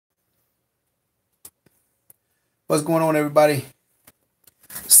What's going on, everybody?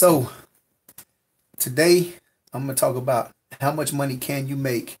 So today I'm going to talk about how much money can you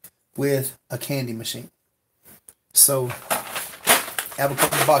make with a candy machine. So I have a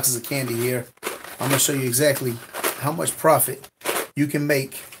couple of boxes of candy here. I'm going to show you exactly how much profit you can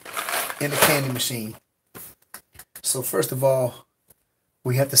make in a candy machine. So first of all,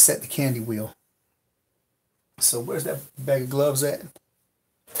 we have to set the candy wheel. So where's that bag of gloves at?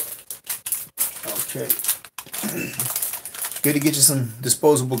 Okay. Good to get you some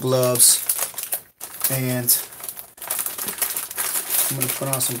disposable gloves. And I'm going to put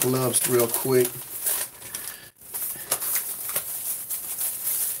on some gloves real quick.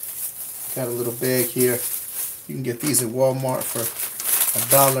 Got a little bag here. You can get these at Walmart for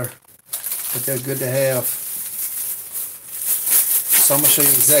 $1, but they're good to have. So I'm going to show you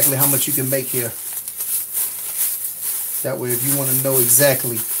exactly how much you can make here. That way, if you want to know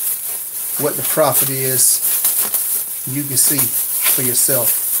exactly what the profit is, you can see for yourself.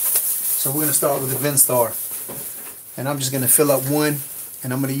 So we're going to start with the Vendstar. And I'm just going to fill up one,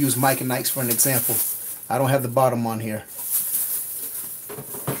 and I'm going to use Mike and Ike's for an example. I don't have the bottom on here.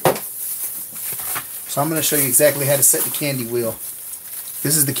 So I'm going to show you exactly how to set the candy wheel.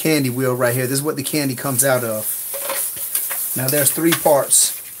 This is the candy wheel right here. This is what the candy comes out of. Now there's three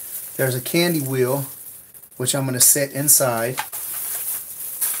parts. There's a candy wheel, which I'm going to set inside.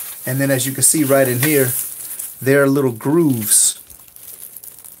 And then as you can see right in here, there are little grooves.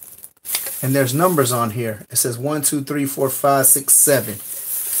 And there's numbers on here. It says 1, 2, 3, 4, 5, 6,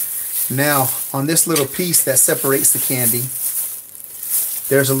 7. Now, on this little piece that separates the candy,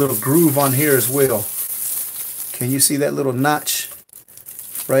 there's a little groove on here as well. Can you see that little notch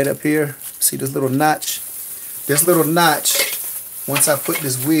right up here? See this little notch? This little notch, once I put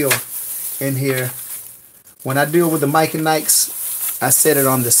this wheel in here, when I deal with the Mike and Ike's, I set it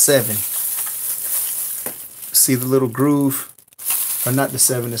on the 7. See the little groove? Or not the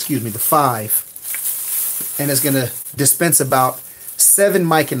 7, excuse me, the 5. And it's going to dispense about 7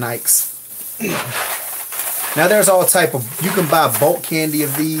 Mike and Ike's. Now there's all type of, you can buy bulk candy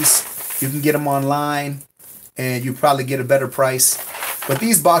of these. You can get them online and you probably get a better price. But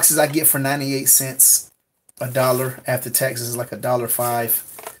these boxes I get for 98 cents, $1 after taxes is like $1.05.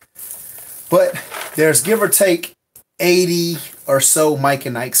 But there's give or take 80 or so Mike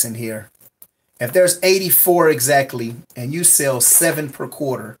and Ike's in here. If there's 84 exactly and you sell 7 per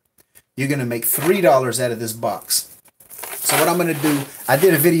quarter, you're going to make $3 out of this box. So what I'm going to do, I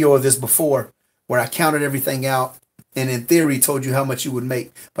did a video of this before where I counted everything out and in theory told you how much you would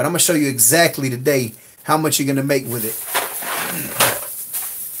make. But I'm going to show you exactly today how much you're going to make with it.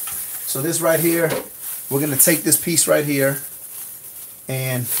 So this right here, we're going to take this piece right here,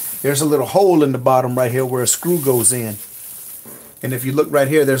 and there's a little hole in the bottom right here where a screw goes in. And if you look right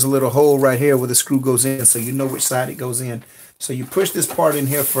here, there's a little hole right here where the screw goes in, so you know which side it goes in. So you push this part in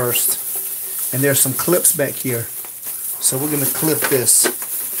here first, and there's some clips back here. So we're going to clip this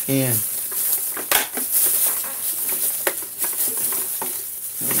in.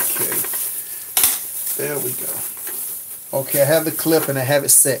 Okay. There we go. Okay, I have the clip and I have it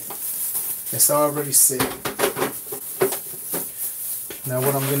set. It's already set. Now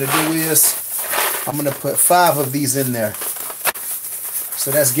what I'm going to do is, I'm going to put 5 of these in there. So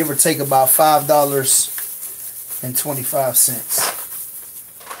that's give or take about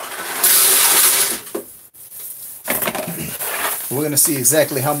 $5.25. We're going to see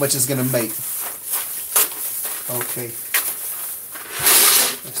exactly how much it's going to make. Okay.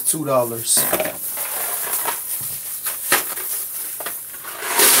 That's $2.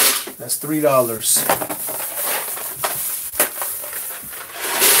 That's $3.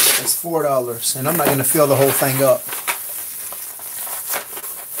 That's $4. And I'm not going to fill the whole thing up.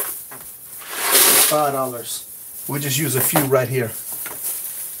 $5. We'll just use a few right here.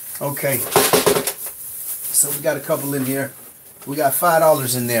 Okay. So we got a couple in here. We got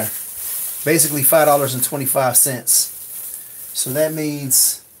 $5 in there. Basically $5.25. So that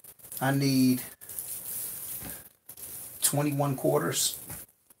means I need 21 quarters.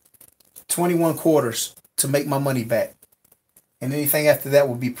 21 quarters to make my money back. And anything after that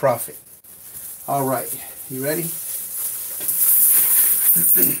will be profit. Alright, you ready?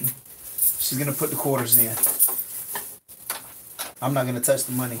 She's going to put the quarters in. I'm not going to touch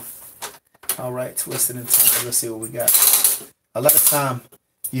the money. Alright, twist it and turn. Let's see what we got. A lot of time,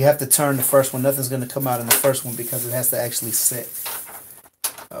 you have to turn the first one. Nothing's going to come out in the first one because it has to actually sit.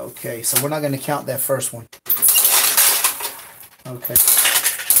 Okay, so we're not going to count that first one. Okay.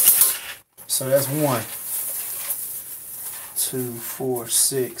 So that's 1, 2, 4,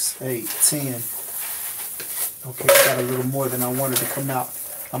 6, 8, 10. Okay, got a little more than I wanted to come out.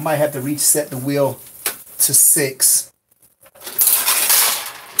 I might have to reset the wheel to 6.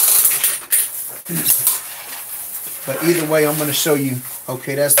 But either way, I'm going to show you.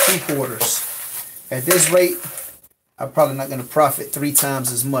 Okay, that's 2 quarters. At this rate, I'm probably not going to profit 3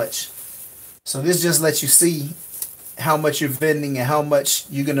 times as much. So this just lets you see how much you're vending and how much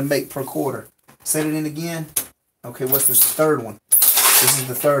you're going to make per quarter. Set it in again. Okay, what's this? The third one. This is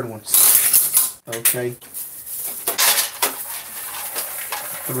the third one. Okay.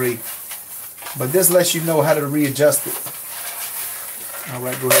 3. But this lets you know how to readjust it. All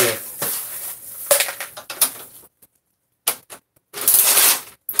right, go ahead.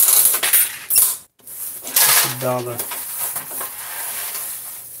 $1.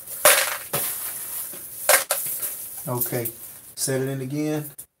 Okay, set it in again.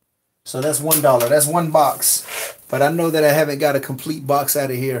 So that's $1. That's 1 box. But I know that I haven't got a complete box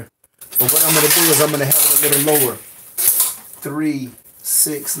out of here. But what I'm going to do is I'm going to have it a little lower. 3,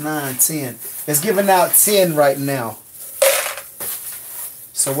 6, 9, 10. It's giving out 10 right now.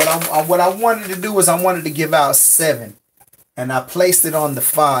 So what I wanted to do is I wanted to give out 7. And I placed it on the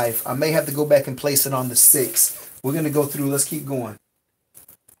 5. I may have to go back and place it on the 6. We're going to go through. Let's keep going.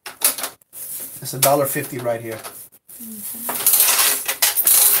 It's $1.50 right here.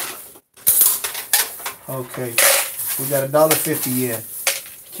 Okay. We got $1.50 in.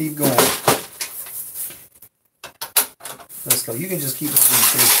 Keep going. Let's go. You can just keep going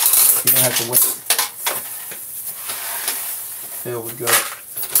too. You don't have to wait. There we go.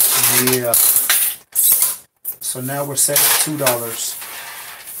 Yeah. So now we're set at $2.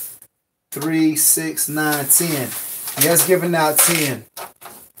 3, 6, 9, 10. Yes, giving out 10.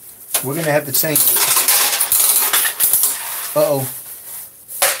 We're gonna have to change it. Uh-oh.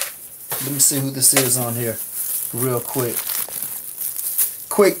 Let me see who this is on here real quick.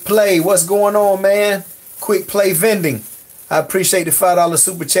 Quick Play, what's going on, man? Quick Play Vending. I appreciate the $5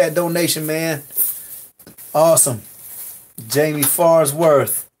 super chat donation, man. Awesome. Jamie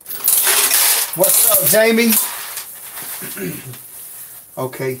Farsworth. What's up, Jamie?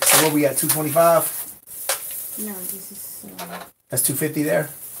 Okay, so what we got? 225? No, this is... That's 250 there?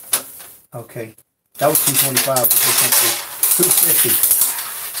 Okay. That was 225. 250.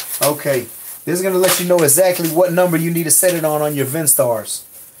 Okay. This is going to let you know exactly what number you need to set it on your VinStars.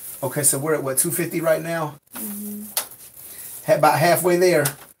 Okay, so we're at what, 250 right now? Mm-hmm. About halfway there.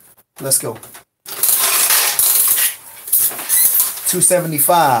 Let's go.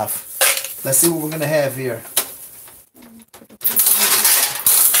 275. Let's see what we're going to have here.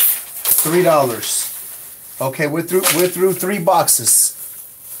 $3. Okay, we're through 3 boxes.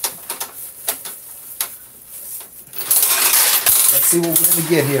 Let's see what we're going to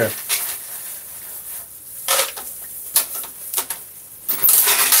get here.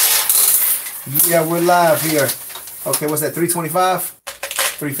 Yeah, we're live here. Okay, what's that? 325?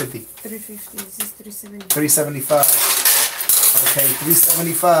 350. 350. This is 375. 375. Okay,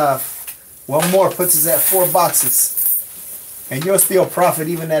 375. One more puts us at 4 boxes. And you'll still profit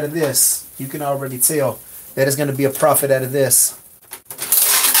even out of this. You can already tell that it's going to be a profit out of this.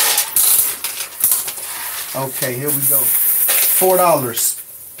 Okay, here we go. $4.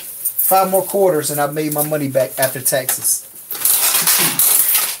 5 more quarters and I've made my money back after taxes.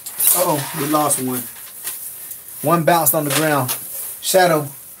 Uh-oh, we lost one. One bounced on the ground. Shadow.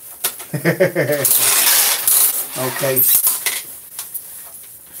 Okay.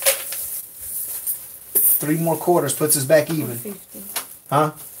 3 more quarters puts us back even. 50.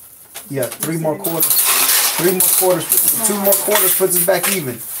 Huh? Yeah, 3 more quarters. 3 more quarters. 2 more quarters puts us back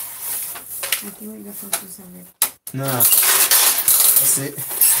even. I think we got 200. Nah. That's it.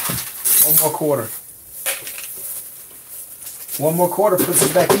 1 more quarter. 1 more quarter puts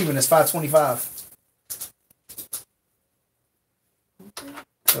us back even. It's 525.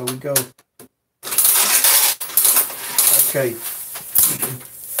 There we go. Okay.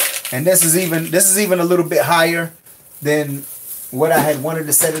 And this is even a little bit higher than what I had wanted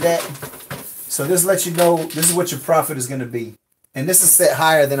to set it at. So this lets you know this is what your profit is going to be. And this is set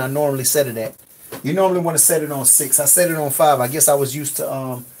higher than I normally set it at. You normally want to set it on 6. I set it on 5. I guess I was used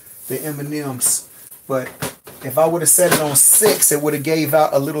to the M&Ms. But if I would have set it on 6, it would have gave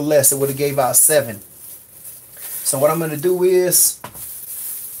out a little less. It would have gave out 7. So what I'm going to do is,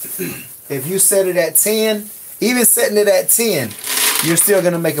 if you set it at 10, even setting it at 10, you're still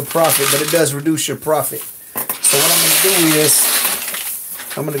going to make a profit, but it does reduce your profit. So what I'm going to do is,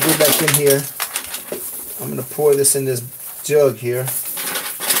 I'm going to go back in here. I'm going to pour this in this jug here.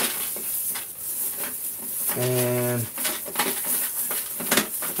 And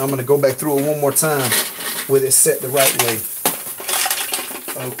I'm going to go back through it one more time with it set the right way.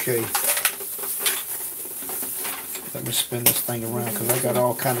 Okay. Let me spin this thing around because I got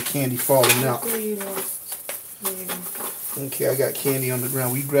all kind of candy falling out. There you go. Okay, I got candy on the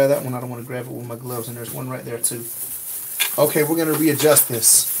ground. Will you grab that one? I don't want to grab it with my gloves, and there's one right there too. Okay, we're gonna readjust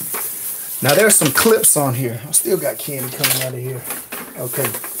this. Now there's some clips on here. I still got candy coming out of here. Okay.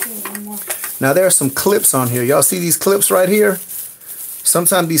 One more. Now there are some clips on here. Y'all see these clips right here?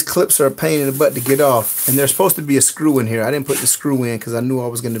 Sometimes these clips are a pain in the butt to get off, and there's supposed to be a screw in here. I didn't put the screw in because I knew I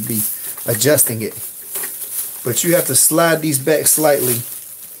was going to be adjusting it. But you have to slide these back slightly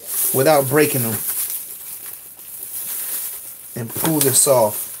without breaking them and pull this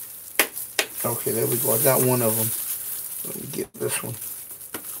off. Okay, there we go. I got one of them. Let me get this one.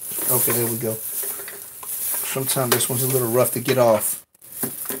 Okay, there we go. Sometimes this one's a little rough to get off.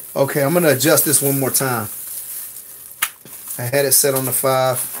 Okay, I'm going to adjust this one more time. I had it set on the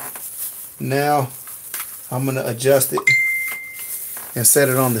 5. Now I'm going to adjust it and set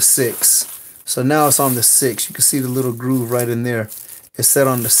it on the 6. So now it's on the 6. You can see the little groove right in there. It's set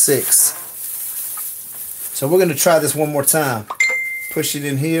on the 6. So we're going to try this one more time. Push it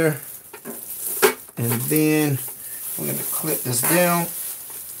in here. And then we're going to clip this down.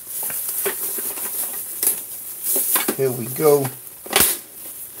 Here we go.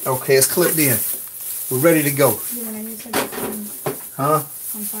 Okay, it's clipped in. We're ready to go. You want to use it as Huh?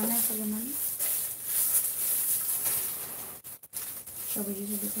 component for the money? Shall we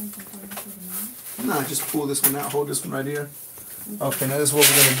use it as a component for the money? Nah, just pull this one out. Hold this one right here. Okay, now this is what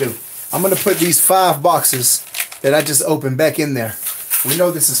we're going to do. I'm going to put these 5 boxes that I just opened back in there. We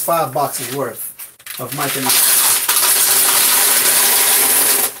know this is 5 boxes worth of mica.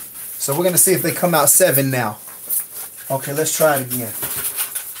 So we're going to see if they come out 7 now. Okay, let's try it again.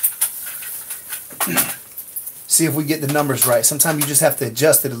 See if we get the numbers right. Sometimes you just have to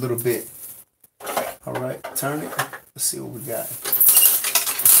adjust it a little bit. All right, turn it. Let's see what we got.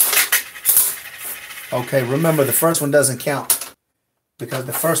 Okay, remember the first one doesn't count because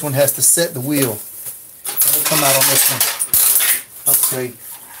the first one has to set the wheel. It'll come out on this one. Okay,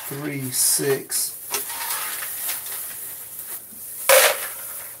 3, 6.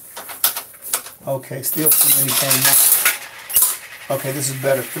 Okay, still too many came out. Okay, this is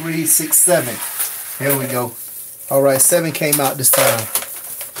better. 3, 6, 7. Here we go. All right, 7 came out this time.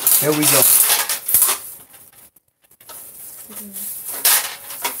 Here we go.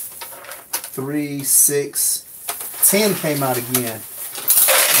 3, 6, 10 came out again.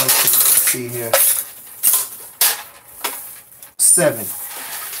 Okay, let's see here. 7.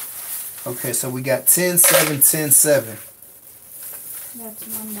 Okay, so we got 10, 7, 10, 7. That's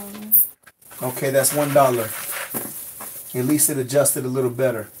 $1. Okay, that's $1. At least it adjusted a little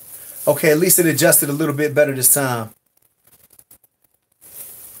better. Okay, at least it adjusted a little bit better this time.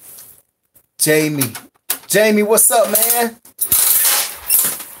 Jamie. Jamie, what's up, man?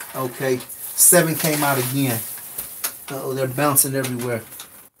 Okay, 7 came out again. Uh-oh, they're bouncing everywhere.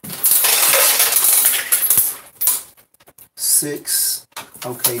 6.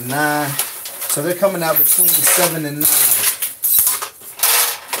 Okay, 9. So they're coming out between 7 and 9.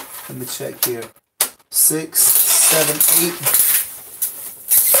 Let me check here. 6, 7, 8.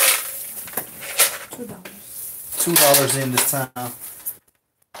 $2 in this time.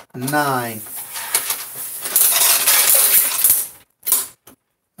 9.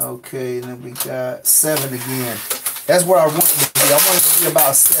 Okay, then we got 7 again. That's where I want it to be. I want it to be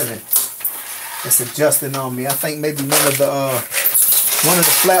about 7. It's adjusting on me. I think maybe one of the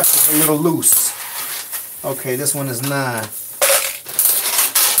flaps is a little loose. Okay, this one is 9.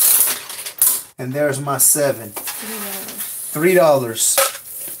 And there's my 7.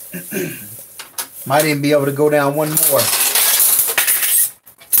 $3. Might even be able to go down one more.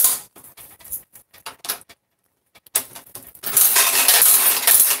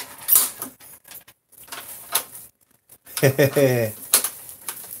 Okay,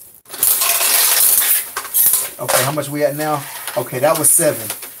 how much we at now? Okay, that was 7.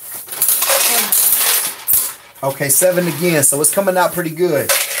 Okay, 7 again. So it's coming out pretty good.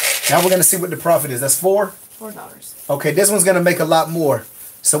 Now we're going to see what the profit is. That's $4? $4. Okay, this one's going to make a lot more.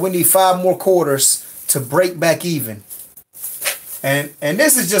 So we need 5 more quarters to break back even. And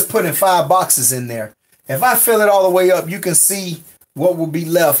this is just putting 5 boxes in there. If I fill it all the way up, you can see what will be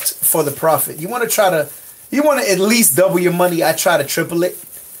left for the profit. You want to at least double your money. I try to triple it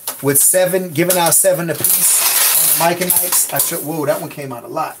with 7, giving out 7 a piece on the mica nights. Whoa, that one came out a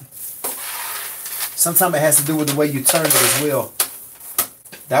lot. Sometimes it has to do with the way you turn it as well.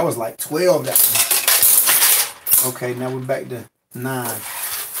 That was like 12, that one. Okay, now we're back to 9.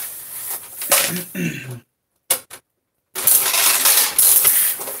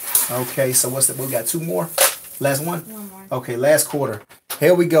 Okay, so what's it? We got 2 more. Last one? One more. Okay, last quarter.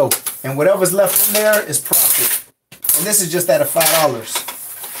 Here we go. And whatever's left in there is profit. And this is just at a $5.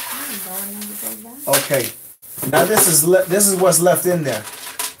 Okay. Now this is what's left in there.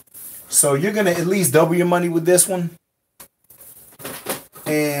 So you're gonna at least double your money with this one.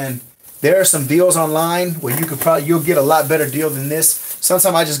 And there are some deals online where you'll get a lot better deal than this.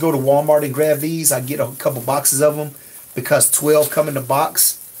 Sometimes I just go to Walmart and grab these. I get a couple boxes of them because 12 come in the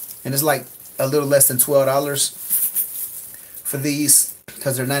box, and it's like a little less than $12 for these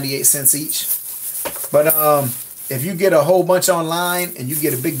because they're 98 cents each. But if you get a whole bunch online and you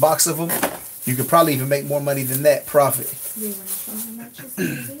get a big box of them, you could probably even make more money than that profit.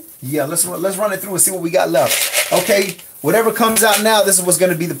 Yeah, let's run it through and see what we got left. Okay, whatever comes out now, this is what's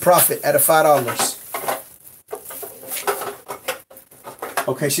going to be the profit at a $5.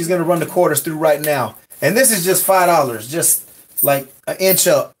 Okay, she's going to run the quarters through right now. And this is just $5, just like an inch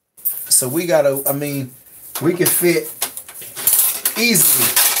up. So we got to, I mean, we could fit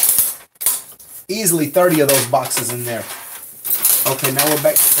easily 30 of those boxes in there. Okay, now we're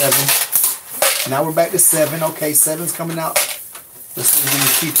back to 7. Now we're back to 7. Okay, 7's coming out. Let's see if we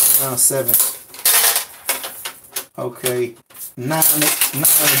can keep it around 7. Okay, 9 again.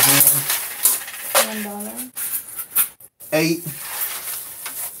 $1. 8.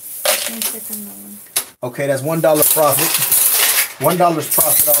 Okay, that's $1 profit. $1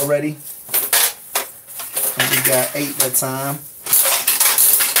 profit already. And we got 8 that time.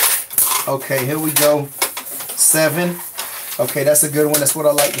 Okay, here we go. 7. Okay, that's a good one. That's what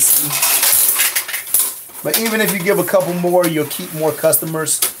I like to see. But even if you give a couple more, you'll keep more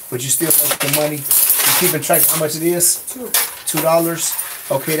customers, but you still make the money. You're keeping track of how much it is?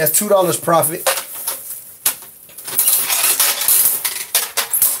 $2. Okay, that's $2 profit.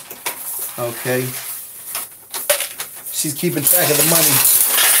 Okay. She's keeping track of the money.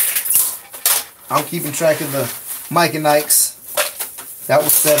 I'm keeping track of the Mike and Ike's. That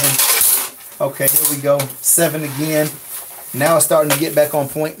was 7. Okay, here we go. 7 again. Now it's starting to get back on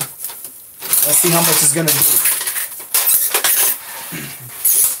point. Let's see how much it's going to do.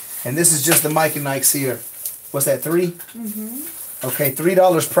 And this is just the Mike and Ike's here. What's that, 3? Mm-hmm. Okay,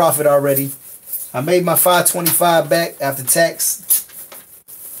 $3 profit already. I made my $5.25 back after tax.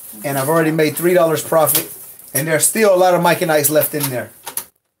 And I've already made $3 profit. And there's still a lot of Mike and Ike's left in there.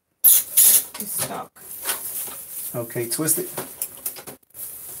 It's stuck. Okay, twist it.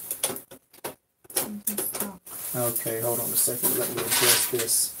 Okay, hold on a second. Let me adjust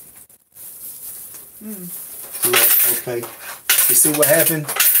this. Look, okay. You see what happened?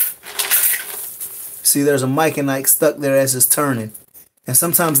 See, there's a Mike and Ike stuck there as it's turning. And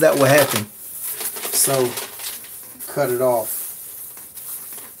sometimes that will happen. So, cut it off.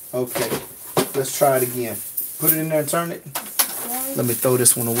 Okay, let's try it again. Put it in there and turn it. Let me throw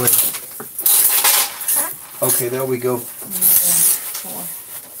this one away. Okay, there we go.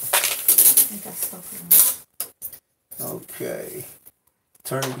 Okay,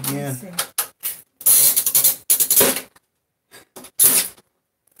 turn it again.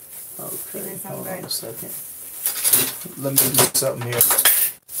 Okay, hold on a second. Let me do something here.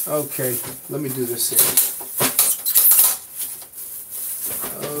 Okay, let me do this here.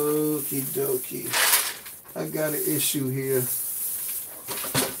 Okie dokie. I got an issue here.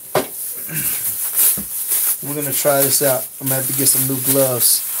 We're gonna try this out. I'm gonna have to get some new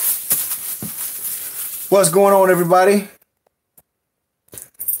gloves. What's going on, everybody?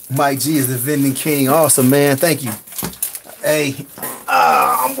 Mike G is the vending king. Awesome, man. Thank you. Hey,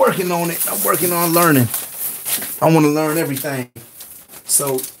 I'm working on it. I'm working on learning. I want to learn everything.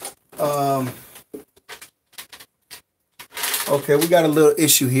 So, okay, we got a little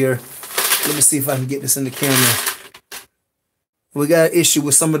issue here. Let me see if I can get this in the camera. We got an issue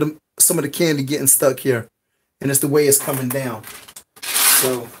with some of the candy getting stuck here, and it's the way it's coming down.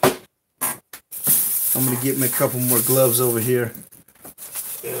 So, I'm gonna get me a couple more gloves over here.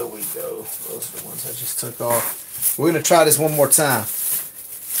 There we go. Those are the ones I just took off. We're gonna try this one more time.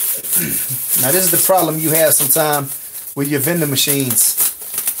 Now, this is the problem you have sometimes with your vending machines,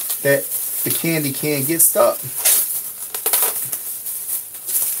 that the candy can get stuck.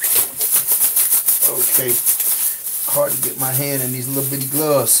 Okay, hard to get my hand in these little bitty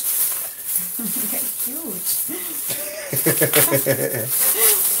gloves. They're huge.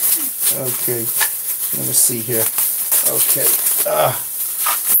 Okay, let me see here. Okay,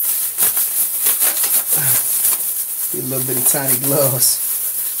 these little bitty tiny gloves.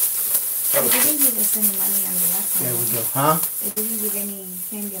 They didn't give us any money on the last one. There we go. Huh? They didn't give any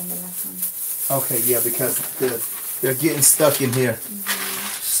candy on the last one. Okay, yeah, because they're getting stuck in here.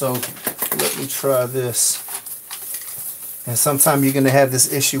 So let me try this. And sometimes you're going to have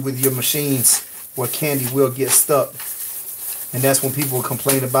this issue with your machines where candy will get stuck. And that's when people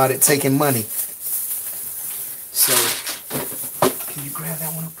complain about it taking money. So, can you grab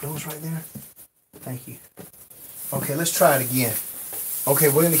that one of those right there? Thank you. Okay, let's try it again. Okay,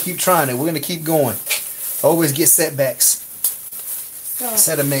 we're gonna keep trying it. We're gonna keep going. Always get setbacks. So,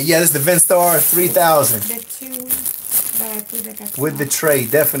 Set a minute. Yeah, this is the Vinstar 3000 the two that I put that with the tray,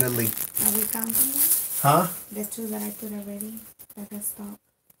 definitely. Are we counting them? Huh? The two that I put already that got stopped.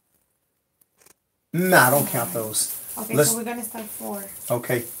 Nah, don't count those. Okay, so we're gonna start 4.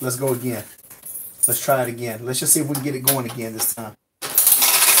 Okay, let's go again. Let's try it again. Let's just see if we can get it going again this time.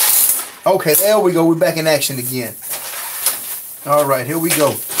 Okay, there we go. We're back in action again. All right, here we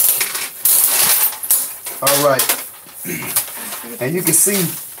go. All right. And you can see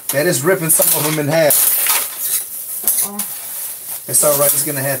that it's ripping some of them in half. Oh, It's all right. It's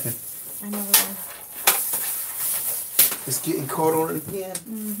going to happen. another one. It's getting caught on it again.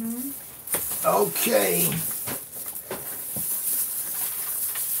 Mm-hmm. Okay.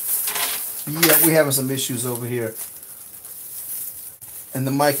 Yeah, we're having some issues over here. And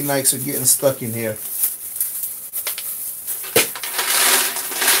the Mike and Ikes are getting stuck in here.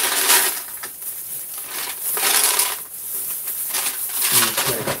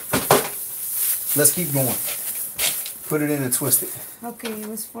 Okay. Let's keep going. Put it in and twist it. Okay, it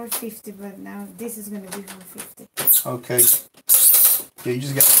was 450, but now this is gonna be 450. Okay. Yeah, you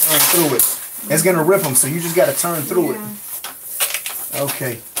just got to turn through it. It's going to rip them, so you just got to turn through it.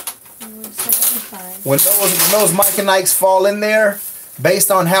 Okay. It was 75. When those Mike and Ikes fall in there,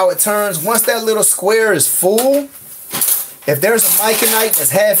 based on how it turns, once that little square is full, if there's a Mike and Ike that's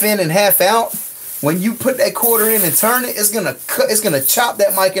half in and half out, when you put that quarter in and turn it, it's gonna chop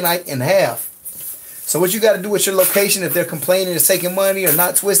that Mike and Ike in half. So what you got to do with your location, if they're complaining it's taking money or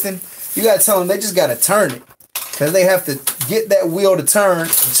not twisting, you got to tell them they just got to turn it, because they have to get that wheel to turn and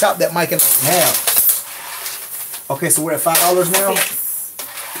chop that Mike and Ike in half. Okay, so we're at $5 now.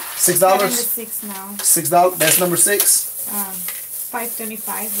 $6. 6 now. $6. That's number 6.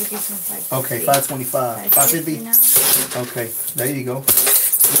 525 with this one 550. Okay, 525. 550. Now. Okay, there you go.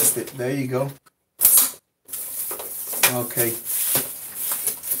 Twist it. There you go. Okay.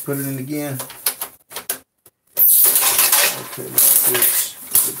 Put it in again. Okay, let's switch.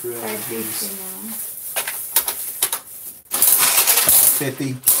 550 now.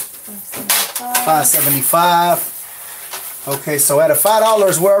 550. 575. 575. Okay, so at a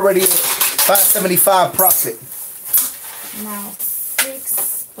 $5, we're already at 575 profit. Now 6.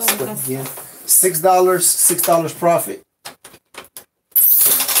 Split again. $6 profit.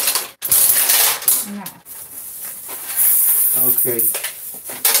 No. Okay.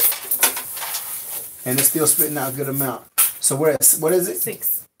 And it's still spitting out a good amount. So we're at, what is it?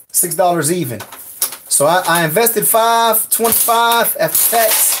 6. $6 even. So I invested $5.25 after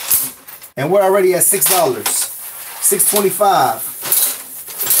tax, and we're already at $6.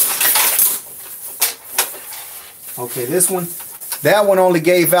 $6.25. Okay, this one, that one only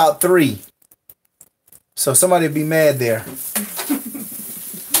gave out 3. So somebody be mad there.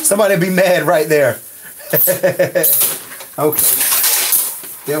 Somebody be mad right there. Okay.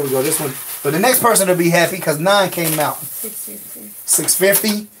 There we go. This one. But the next person will be happy because 9 came out. 650.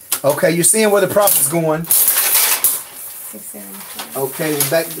 650. Okay, you're seeing where the profit's going. 675. Okay, we're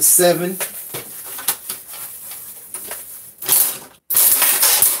back to 7.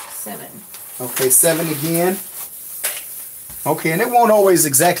 7. Okay, 7 again. Okay, and it won't always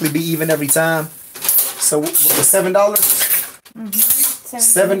exactly be even every time. So what was $7?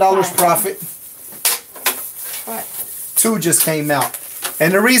 $7 profit. What? 2 just came out.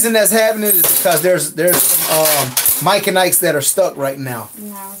 And the reason that's happening is because there's some Mike and Ikes that are stuck right now.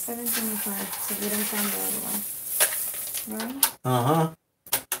 Now 725. So we don't count the other one. Right? Uh-huh.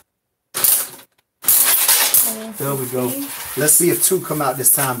 750. There we go. Let's see if 2 come out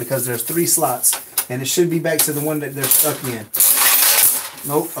this time, because there's 3 slots. And it should be back to the one that they're stuck in.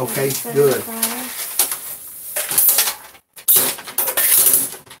 Nope. Okay, good.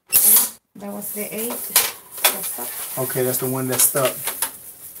 That was the 8. That's stuck. Okay, that's the one that's stuck.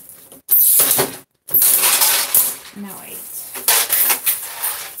 Now 8.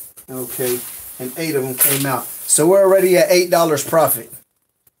 Okay, and 8 of them came out. So we're already at $8 profit.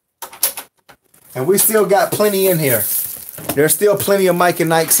 And we still got plenty in here. There's still plenty of Mike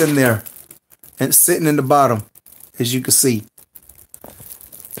and Ikes in there. And sitting in the bottom, as you can see.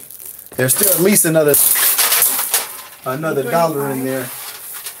 There's still at least another $1 in there.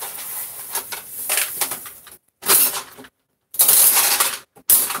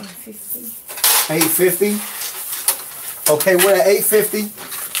 850. Okay, we're at 850.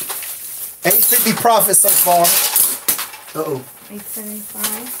 850 profit so far. Uh-oh.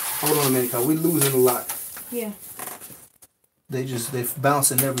 875. Hold on a minute, cause we're losing a lot. Yeah. They're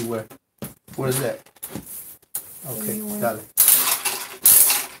bouncing everywhere. What is that? Okay, got it.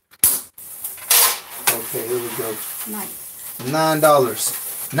 Okay, here we go. Nice. $9.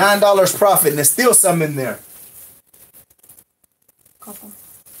 $9 profit, and there's still some in there. Couple.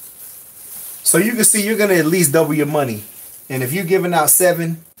 So you can see you're gonna at least double your money. And if you're giving out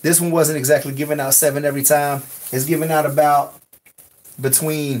 7, this one wasn't exactly giving out 7 every time. It's giving out about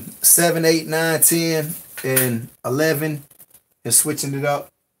between 7, 8, 9, 10, and 11. And switching it up.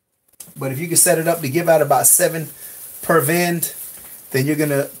 But if you can set it up to give out about 7 per vend, then you're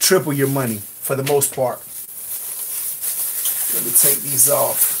gonna triple your money for the most part. Let me take these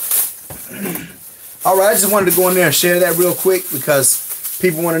off. All right, I just wanted to go in there and share that real quick because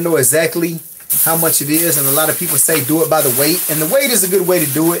people want to know exactly how much it is, and a lot of people say do it by the weight, and the weight is a good way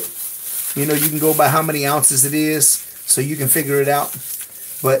to do it. You know, you can go by how many ounces it is, so you can figure it out.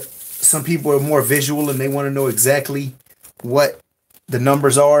 But some people are more visual and they want to know exactly what the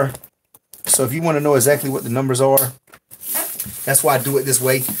numbers are. So if you want to know exactly what the numbers are, that's why I do it this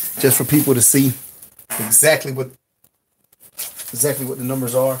way, just for people to see exactly what the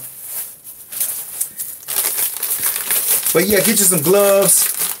numbers are. But yeah, get you some gloves.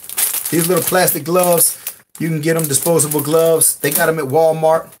 These little plastic gloves. You can get them disposable gloves. They got them at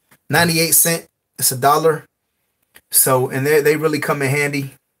Walmart. 98 cents. It's $1. So, and they really come in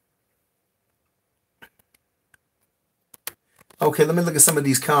handy. Okay, let me look at some of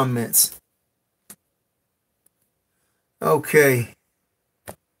these comments. Okay.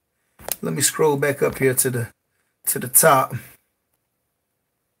 Let me scroll back up here to the top.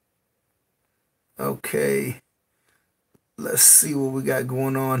 Okay. Let's see what we got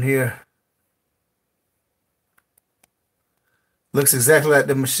going on here. Looks exactly like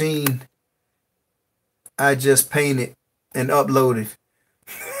the machine I just painted and uploaded.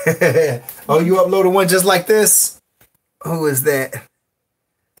 Oh, you uploaded one just like this? Who is that?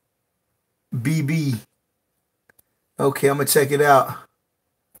 BB. Okay, I'm going to check it out.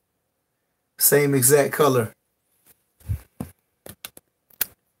 Same exact color.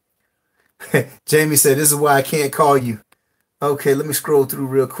 Jamie said, this is why I can't call you. Okay, let me scroll through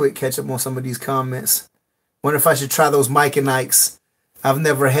real quick, catch up on some of these comments. Wonder if I should try those Mike and Ikes. I've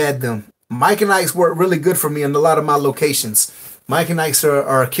never had them. Mike and Ikes work really good for me in a lot of my locations. Mike and Ikes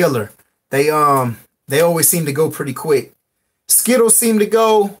are a killer. They always seem to go pretty quick. Skittles seem to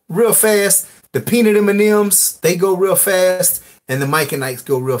go real fast. The peanut M&Ms, they go real fast. And the Mike and Ikes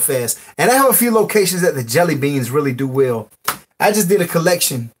go real fast. And I have a few locations that the jelly beans really do well. I just did a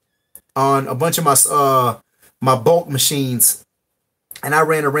collection on a bunch of my bulk machines. And I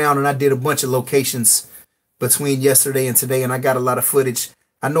ran around and I did a bunch of locations between yesterday and today. And I got a lot of footage.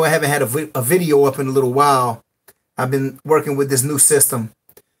 I know I haven't had a video up in a little while. I've been working with this new system.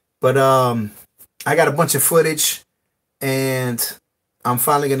 But I got a bunch of footage. And I'm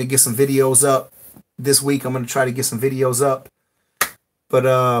finally going to get some videos up this week. I'm going to try to get some videos up. But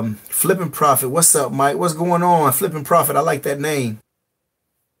Flipping Profit, what's up, Mike? What's going on? Flipping Profit, I like that name.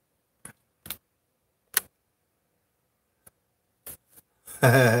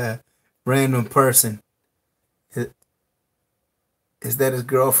 Random person. Is that his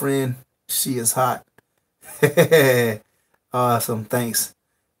girlfriend? She is hot. Awesome, thanks.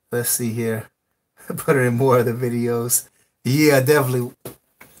 Let's see here. Put her in more of the videos. Yeah, definitely.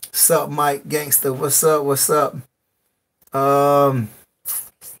 What's up, Mike Gangster? What's up? What's up?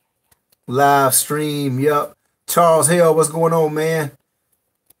 Live stream. Yup. Charles Hale, what's going on, man?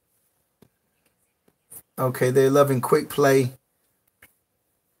 Okay, they're loving quick play.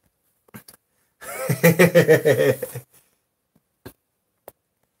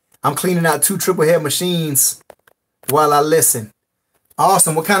 I'm cleaning out 2 triple head machines while I listen.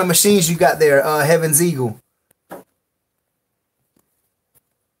 Awesome. What kind of machines you got there, Heaven's Eagle?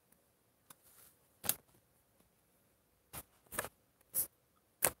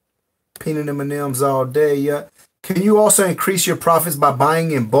 Peanut M&Ms all day, yeah. Can you also increase your profits by buying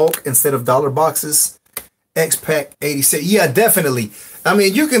in bulk instead of dollar boxes? X-Pack 86. Yeah, definitely. I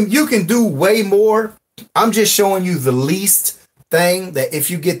mean, you can do way more. I'm just showing you the least thing that if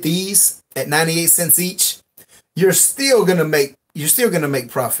you get these at 98 cents each, you're still gonna make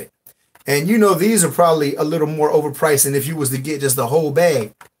profit. And you know these are probably a little more overpriced than if you was to get just the whole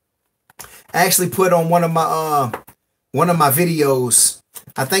bag. I actually put on one of my videos.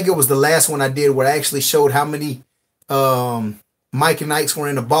 I think it was the last one I did where I actually showed how many Mike and Ikes were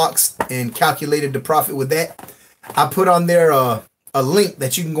in a box and calculated the profit with that. I put on there a link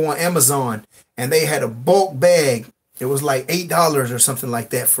that you can go on Amazon, and they had a bulk bag. It was like $8 or something like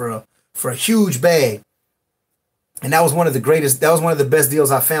that for a huge bag. And that was one of the best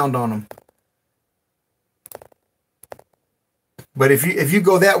deals I found on them. But if you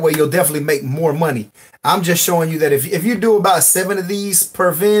go that way, you'll definitely make more money. I'm just showing you that if you do about 7 of these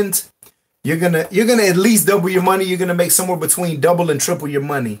per vend, You're gonna at least double your money. You're gonna make somewhere between double and triple your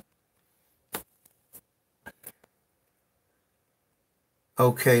money.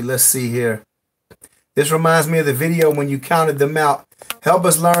 Okay, let's see here. This reminds me of the video when you counted them out. Help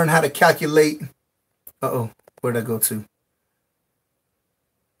us learn how to calculate. Uh-oh, where'd I go to?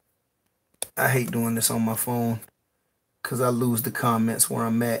 I hate doing this on my phone because I lose the comments where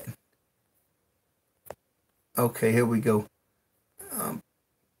I'm at. Okay, here we go.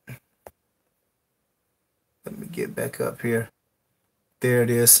 Let me get back up here. There it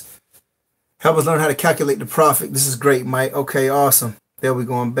is. Help us learn how to calculate the profit. This is great, Mike. Okay, awesome. There we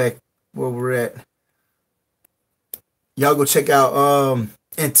going back where we're at. Y'all go check out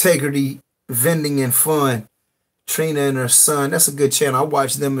Integrity Vending and Fun. Trina and her son. That's a good channel. I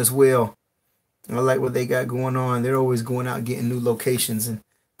watch them as well. I like what they got going on. They're always going out getting new locations, and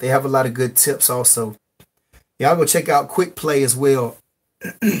they have a lot of good tips also. Y'all go check out Quick Play as well.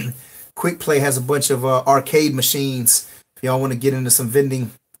 Quick Play has a bunch of arcade machines. If y'all want to get into some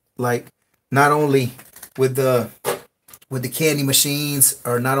vending, like not only with the candy machines,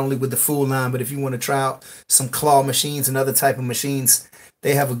 or not only with the full line, but if you want to try out some claw machines and other type of machines,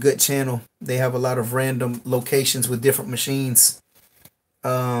 they have a good channel. They have a lot of random locations with different machines.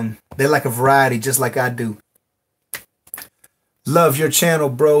 They're like a variety, just like I do. Love your channel,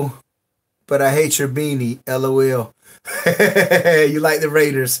 bro, but I hate your beanie. LOL. You like the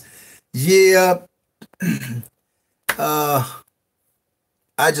Raiders? Yeah. I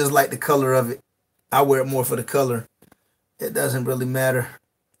just like the color of it. I wear it more for the color. It doesn't really matter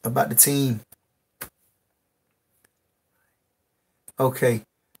about the team. Okay.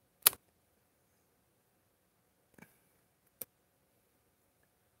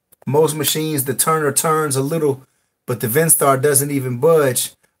 Most machines, the turner turns a little, but the VinStar doesn't even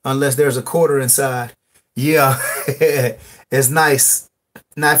budge unless there's a quarter inside. Yeah, it's nice.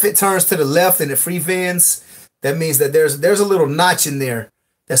 Now, if it turns to the left and it free vends, that means that there's a little notch in there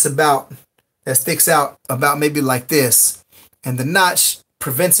that sticks out about maybe like this. And the notch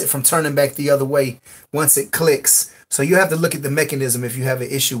prevents it from turning back the other way once it clicks. So you have to look at the mechanism if you have an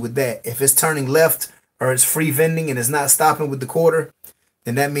issue with that. If it's turning left or it's free vending and it's not stopping with the quarter,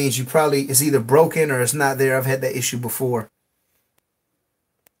 then that means it's either broken or it's not there. I've had that issue before.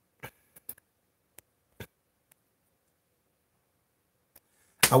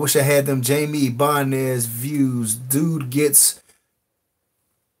 I wish I had them Jamie Ibanez views. Dude gets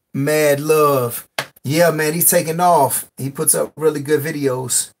mad love. Yeah, man, he's taking off. He puts up really good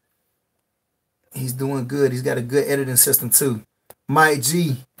videos. He's doing good. He's got a good editing system too. Mike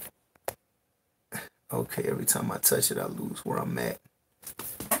G. Okay, every time I touch it, I lose where I'm at.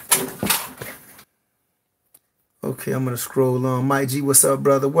 Okay, I'm going to scroll on. Mike G, what's up,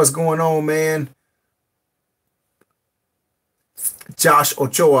 brother? What's going on, man? Josh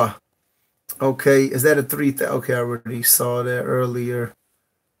Ochoa. Okay, is that a 3,000? Okay, I already saw that earlier.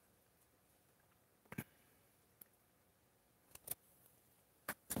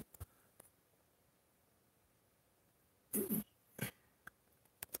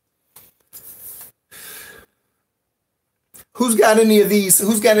 Who's got any of these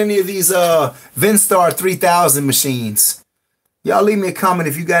VinStar 3000 machines? Y'all leave me a comment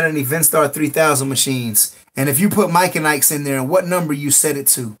if you got any VinStar 3000 machines. And if you put Mike and Ike's in there, and what number you set it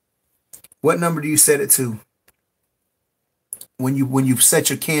to. What number do you set it to when you set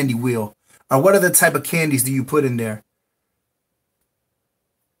your candy wheel? Or what other type of candies do you put in there?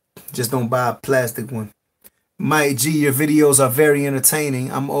 Just don't buy a plastic one. Mike G, your videos are very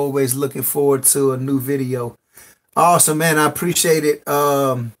entertaining. I'm always looking forward to a new video. Awesome, man. I appreciate it.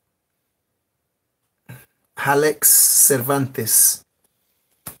 Alex Cervantes.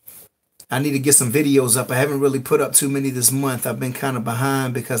 I need to get some videos up. I haven't really put up too many this month. I've been kind of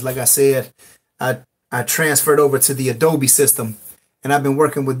behind because, like I said, I transferred over to the Adobe system, and I've been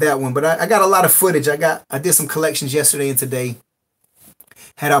working with that one. But I got a lot of footage. I did some collections yesterday and today.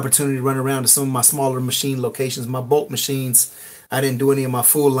 Had opportunity to run around to some of my smaller machine locations, my bulk machines. I didn't do any of my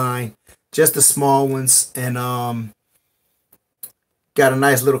full line, just the small ones, and got a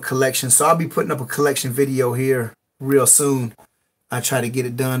nice little collection. So I'll be putting up a collection video here real soon. I try to get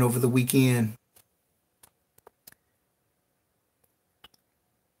it done over the weekend.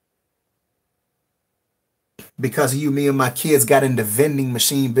 Because of you, me and my kids got into vending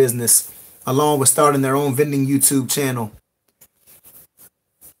machine business, along with starting their own vending YouTube channel.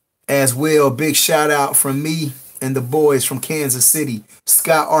 As well, big shout out from me and the boys from Kansas City,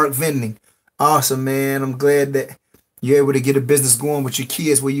 Scott Arc Vending. Awesome, man. I'm glad that you're able to get a business going with your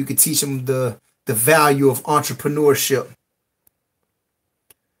kids where you can teach them the value of entrepreneurship.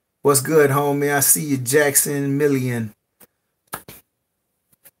 What's good, homie? I see you, Jackson Million.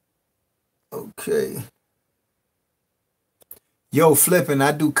 Okay. Yo, flipping,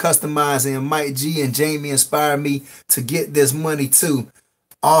 I do customizing, and Mike G and Jamie inspire me to get this money too.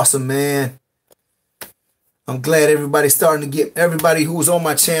 Awesome, man. I'm glad everybody's starting to get, everybody who's on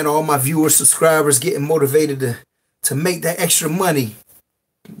my channel, all my viewers, subscribers, getting motivated to make that extra money.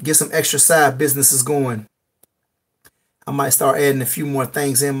 Get some extra side businesses going. I might start adding a few more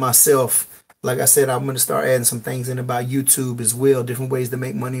things in myself. Like I said, I'm going to start adding some things in about YouTube as well. Different ways to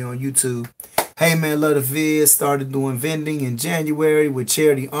make money on YouTube. Hey man, love the vid. Started doing vending in January with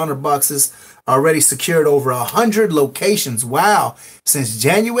charity honor boxes. Already secured over 100 locations. Wow. Since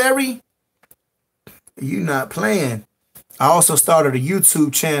January? You not playing. I also started a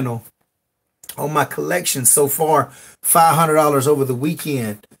YouTube channel on my collection. So far, $500 over the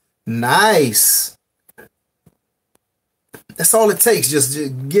weekend. Nice. That's all it takes. Just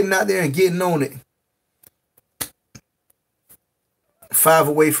getting out there and getting on it. 5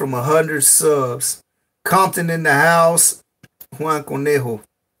 away from 100 subs. Compton in the house. Juan Conejo.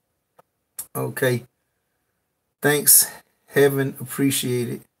 Okay. Thanks. Heaven. Appreciate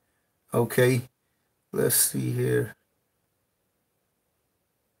it. Okay. Let's see here.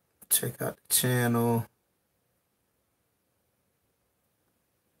 Check out the channel.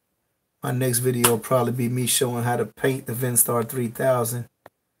 My next video will probably be me showing how to paint the Vendstar 3000.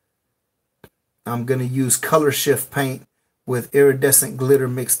 I'm going to use color shift paint with iridescent glitter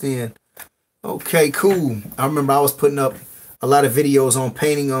mixed in. Okay, cool. I remember I was putting up a lot of videos on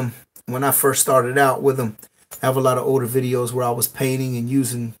painting them when I first started out with them. I have a lot of older videos where I was painting and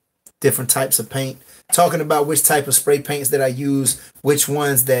using different types of paint. Talking about which type of spray paints that I use, which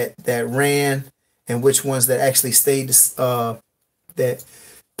ones that ran, and which ones that actually stayed, that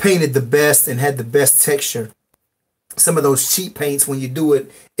painted the best and had the best texture. Some of those cheap paints, when you do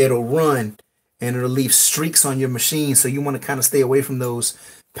it, it'll run and it'll leave streaks on your machine. So you want to kind of stay away from those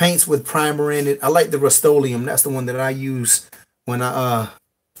paints with primer in it. I like the Rust-Oleum. That's the one that I use when I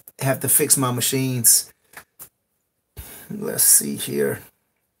have to fix my machines. Let's see here.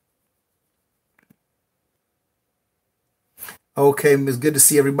 Okay, it's good to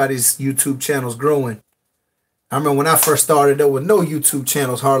see everybody's YouTube channels growing. I remember when I first started, there were no YouTube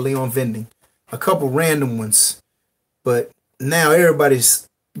channels hardly on vending. A couple random ones. But now everybody's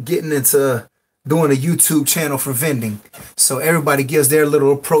getting into doing a YouTube channel for vending. So everybody gives their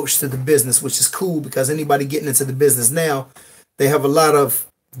little approach to the business, which is cool because anybody getting into the business now, they have a lot of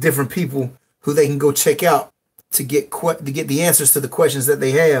different people who they can go check out to get the answers to the questions that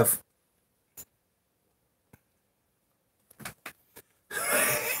they have.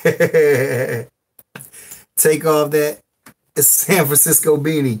 Take off that San Francisco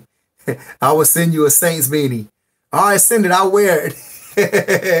beanie. I will send you a Saints beanie. All right, send it. I'll wear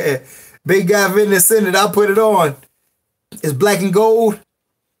it. Big guy vending, send it. I'll put it on. It's black and gold.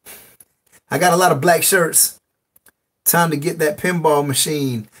 I got a lot of black shirts. Time to get that pinball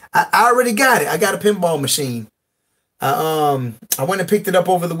machine. I already got it. I got a pinball machine. I went and picked it up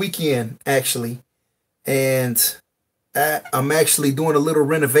over the weekend, actually. And I'm actually doing a little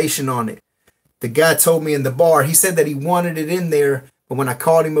renovation on it. The guy told me in the bar, he said that he wanted it in there, but when I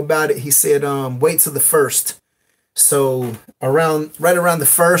called him about it, he said, wait till the 1st. So right around the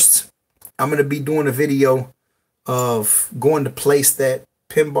 1st, I'm going to be doing a video of going to place that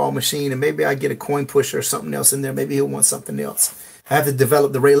pinball machine, and maybe I get a coin pusher or something else in there. Maybe he'll want something else. I have to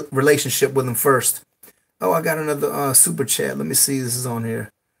develop the relationship with him first. Oh, I got another super chat. Let me see. This is on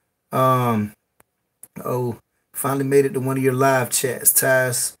here. Oh, finally made it to one of your live chats,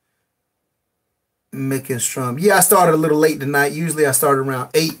 Taz. Making Strum. Yeah, I started a little late tonight. Usually I start around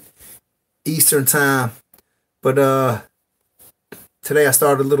 8 Eastern time. But today I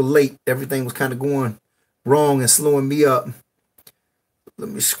started a little late. Everything was kind of going wrong and slowing me up. Let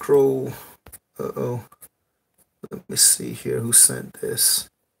me scroll. Uh-oh. Let me see here who sent this.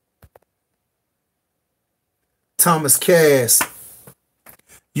 Thomas Cass.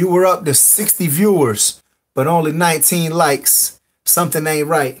 You were up to 60 viewers, but only 19 likes. Something ain't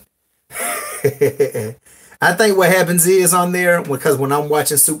right. I think what happens is on there, because when I'm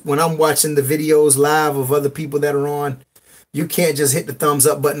watching the videos live of other people that are on, you can't just hit the thumbs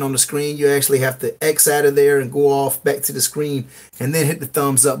up button on the screen. You actually have to X out of there and go off back to the screen and then hit the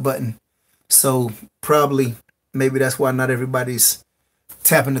thumbs up button. So probably maybe that's why not everybody's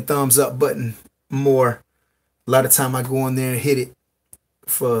tapping the thumbs up button more. A lot of time I go on there and hit it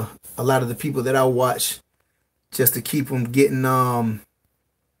for a lot of the people that I watch, just to keep them getting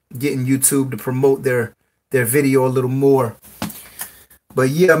YouTube to promote their video a little more. But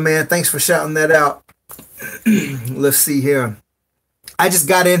yeah, man, thanks for shouting that out. Let's see here. I just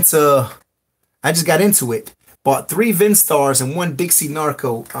got into it. Bought 3 Vendstars and 1 Dixie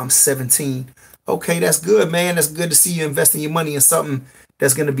Narco. I'm 17. Okay, that's good, man. That's good to see you investing your money in something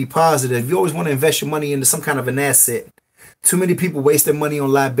that's going to be positive. You always want to invest your money into some kind of an asset. Too many people waste their money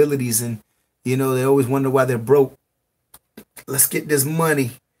on liabilities, and they always wonder why they're broke. Let's get this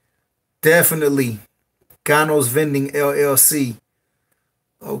money. Definitely. Gano's Vending LLC.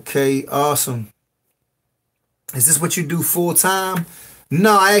 Okay, awesome. Is this what you do full time?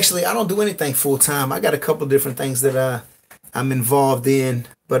 No, I don't do anything full time. I got a couple different things that I'm involved in,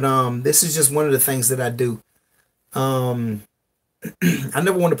 but this is just one of the things that I do. Um I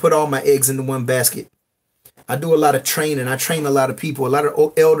never want to put all my eggs into one basket. I do a lot of training. I train a lot of people, a lot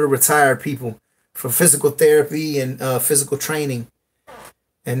of elder retired people for physical therapy and physical training.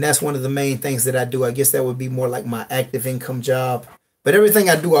 And that's one of the main things that I do. I guess that would be more like my active income job. But everything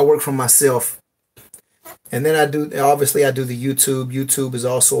I do, I work for myself. And then obviously I do the YouTube. YouTube is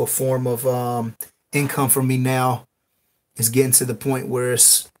also a form of income for me now. It's getting to the point where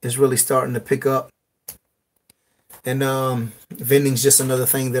it's really starting to pick up. And vending's just another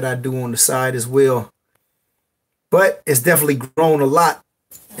thing that I do on the side as well. But it's definitely grown a lot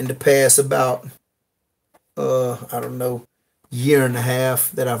in the past about, I don't know, year and a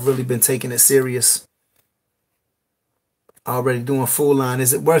half that I've really been taking it serious. Already doing full line.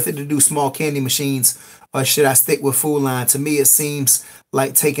 Is it worth it to do small candy machines, or should I stick with full line? To me, it seems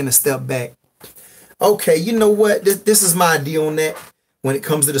like taking a step back. Okay, you know what? This is my idea on that when it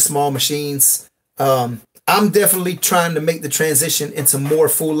comes to the small machines. I'm definitely trying to make the transition into more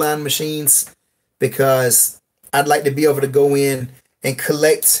full line machines because I'd like to be able to go in and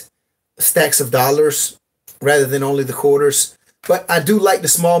collect stacks of dollars rather than only the quarters. But I do like the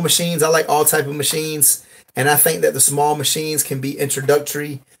small machines. I like all type of machines. And I think that the small machines can be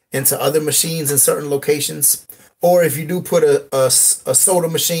introductory into other machines in certain locations. Or if you do put a soda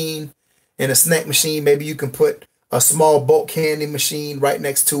machine and a snack machine, maybe you can put a small bulk candy machine right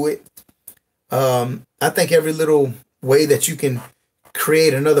next to it. I think every little way that you can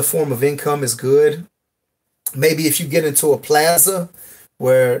create another form of income is good. Maybe if you get into a plaza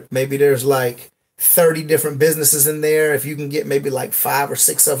where maybe there's like 30 different businesses in there, if you can get maybe like 5 or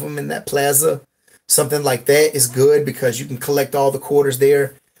 6 of them in that plaza, something like that is good because you can collect all the quarters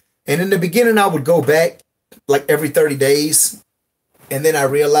there. And in the beginning, I would go back like every 30 days. And then I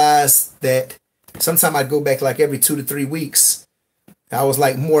realized that sometimes I'd go back like every 2 to 3 weeks. I was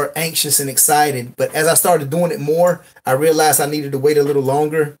like more anxious and excited. But as I started doing it more, I realized I needed to wait a little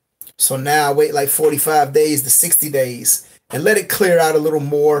longer. So now I wait like 45 days to 60 days and let it clear out a little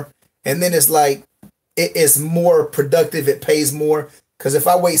more. And then it's like, it is more productive. It pays more. Because if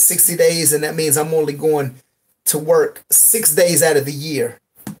I wait 60 days, and that means I'm only going to work 6 days out of the year.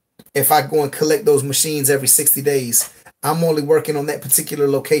 If I go and collect those machines every 60 days, I'm only working on that particular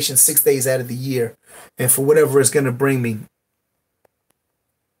location 6 days out of the year. And for whatever it's going to bring me.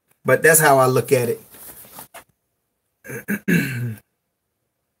 But that's how I look at it.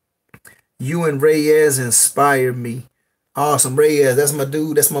 You and Reyes inspired me. Awesome. Reyes, that's my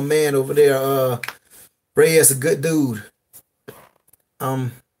dude. That's my man over there. Reyes, a good dude.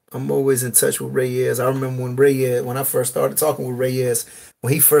 I'm always in touch with Reyes. I remember when I first started talking with Reyes,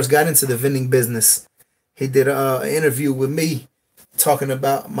 when he first got into the vending business, he did an interview with me talking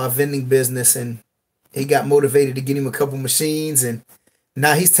about my vending business, and he got motivated to get him a couple machines, and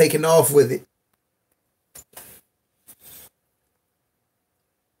now he's taking off with it.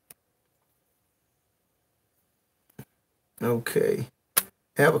 Okay.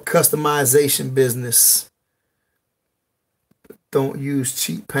 I have a customization business. Don't use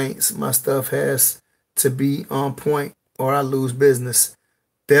cheap paints. My stuff has to be on point or I lose business.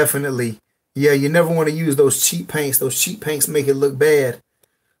 Definitely. Yeah, you never want to use those cheap paints. Those cheap paints make it look bad.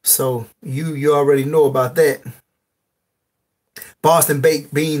 So you already know about that. Boston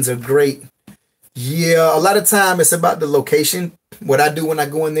baked beans are great. Yeah, a lot of time it's about the location. What I do when I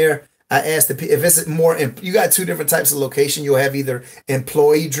go in there, I ask the people if it's more. You got 2 different types of location. You'll have either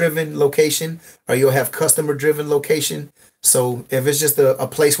employee-driven location or you'll have customer-driven location. So if it's just a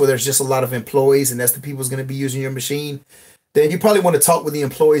place where there's just a lot of employees and that's the people who's going to be using your machine, then you probably want to talk with the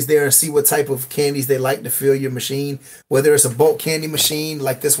employees there and see what type of candies they like to fill your machine. Whether it's a bulk candy machine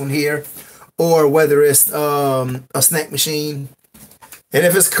like this one here, or whether it's a snack machine. And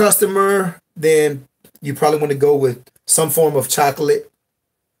if it's customer, then you probably want to go with some form of chocolate.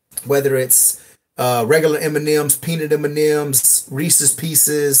 Whether it's regular M&Ms, peanut M&Ms, Reese's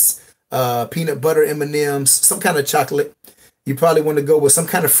Pieces, peanut butter M&Ms, some kind of chocolate. You probably want to go with some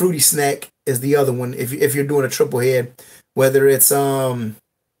kind of fruity snack is the other one if you're doing a triple head. Whether it's some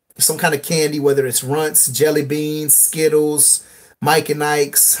kind of candy, whether it's Runts, jelly beans, Skittles, Mike and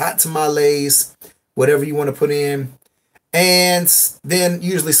Ike's, hot tamales, whatever you want to put in. and then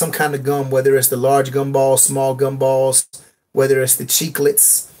usually some kind of gum, whether it's the large gumballs, small gumballs, whether it's the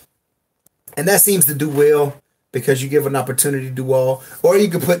chiclets. And that seems to do well because you give an opportunity to do all. Or you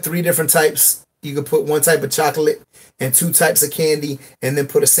could put 3 different types. You could put 1 type of chocolate and 2 types of candy, and then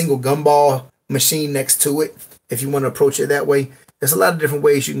put a single gumball machine next to it if you want to approach it that way. There's a lot of different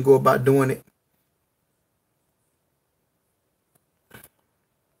ways you can go about doing it.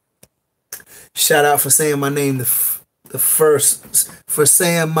 Shout out for saying my name for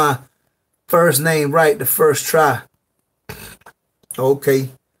saying my first name right the first try. Okay.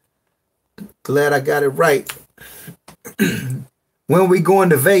 Glad I got it right. When we going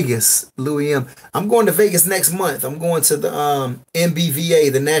to Vegas, Louis M? I'm going to Vegas next month. I'm going to the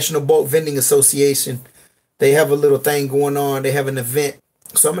NBVA, the National Bulk Vending Association. They have a little thing going on. They have an event.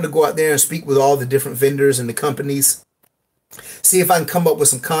 So I'm going to go out there and speak with all the different vendors and the companies. See if I can come up with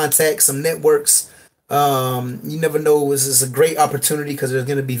some contacts, some networks. You never know. This is a great opportunity because there's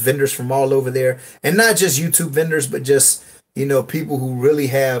going to be vendors from all over there. And not just YouTube vendors, but just, you know, people who really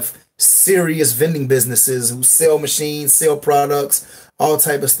have serious vending businesses who sell machines, sell products, all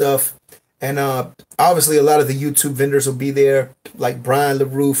type of stuff. And obviously a lot of the YouTube vendors will be there, like Brian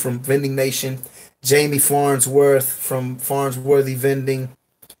LaRue from Vending Nation, Jamie Farnsworth from Farnsworthy Vending,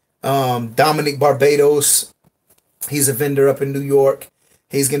 Dominic Barbados, he's a vendor up in New York.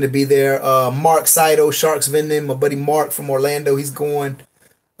 He's going to be there. Mark Saito, Sharks Vending, my buddy Mark from Orlando, he's going.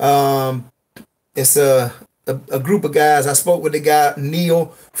 It's a group of guys. I spoke with the guy,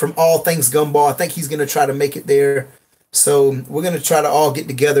 Neil, from All Things Gumball. I think he's going to try to make it there. So we're going to try to all get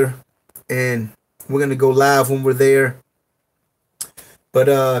together, and we're going to go live when we're there.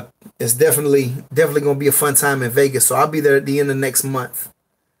 But it's definitely going to be a fun time in Vegas. So I'll be there at the end of next month.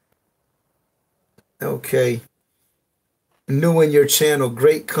 Okay. New in your channel.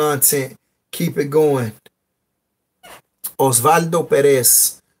 Great content. Keep it going. Osvaldo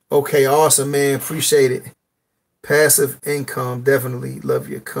Perez. Okay, awesome, man. Appreciate it. Passive income. Definitely love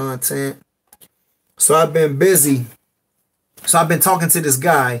your content. So I've been busy. So I've been talking to this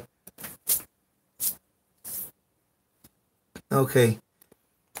guy. Okay.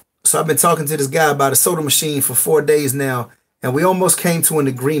 So I've been talking to this guy about a soda machine for 4 days now. And we almost came to an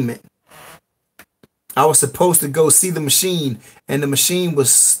agreement. I was supposed to go see the machine, and the machine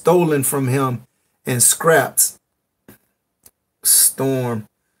was stolen from him and scrapped. Storm.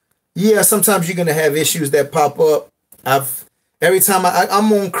 Yeah, sometimes you're going to have issues that pop up. Every time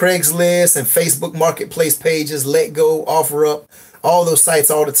I'm on Craigslist and Facebook Marketplace pages, Let Go, OfferUp, all those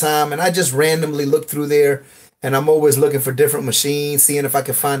sites all the time. And I just randomly look through there, and I'm always looking for different machines, seeing if I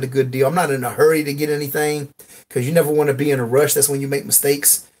can find a good deal. I'm not in a hurry to get anything because you never want to be in a rush. That's when you make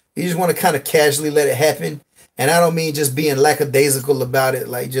mistakes. You just want to kind of casually let it happen. And I don't mean just being lackadaisical about it,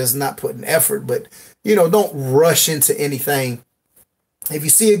 like just not putting effort, but, you know, don't rush into anything. If you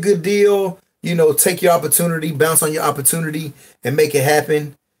see a good deal, you know, take your opportunity, bounce on your opportunity and make it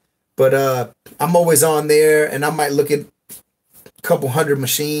happen. But I'm always on there, and I might look at a couple hundred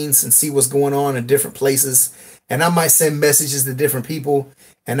machines and see what's going on in different places. And I might send messages to different people.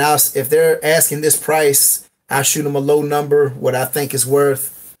 And if they're asking this price, I'll shoot them a low number, what I think is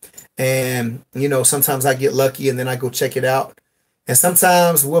worth. And, you know, sometimes I get lucky and then I go check it out. And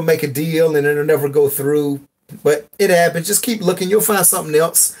sometimes we'll make a deal and it'll never go through. But it happens. Just keep looking. You'll find something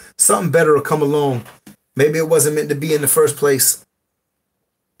else. Something better will come along. Maybe it wasn't meant to be in the first place.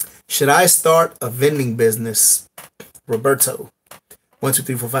 Should I start a vending business? Roberto. 1, 2,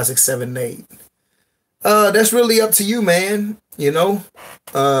 3, 4, 5, 6, 7, 8. That's really up to you, man. You know,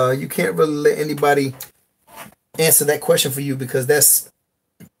 you can't really let anybody answer that question for you because that's,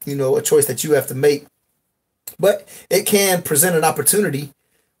 you know, a choice that you have to make. But it can present an opportunity.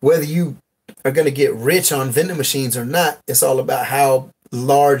 Whether you are going to get rich on vending machines or not, it's all about how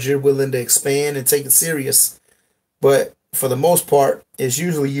large you're willing to expand and take it serious. But for the most part, it's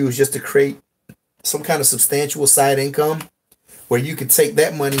usually used just to create some kind of substantial side income where you can take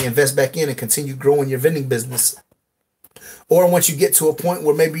that money, invest back in, and continue growing your vending business. Or once you get to a point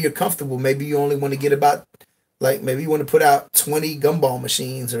where maybe you're comfortable, maybe you only want to get about, like maybe you want to put out 20 gumball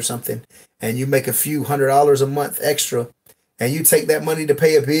machines or something, and you make a few $100 a month extra, and you take that money to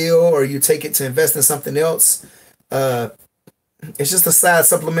pay a bill or you take it to invest in something else. It's just a side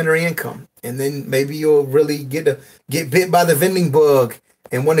supplementary income. And then maybe you'll really get bit by the vending bug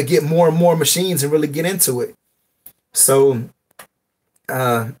and want to get more and more machines and really get into it. So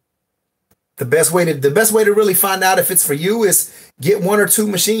the best way to really find out if it's for you is get 1 or 2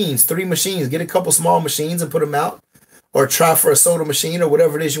 machines, 3 machines, get a couple small machines and put them out, or try for a soda machine or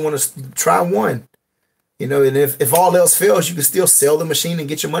whatever it is you want to try one. You know, and if all else fails, you can still sell the machine and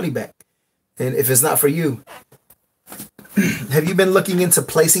get your money back. And if it's not for you. Have you been looking into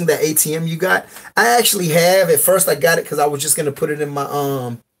placing the ATM you got? I actually have. At first I got it because I was just gonna put it in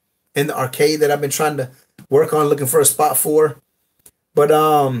my in the arcade that I've been trying to work on, looking for a spot for. But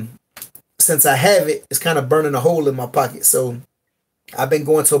since I have it, it's kind of burning a hole in my pocket. So I've been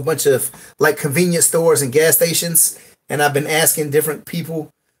going to a bunch of like convenience stores and gas stations, and I've been asking different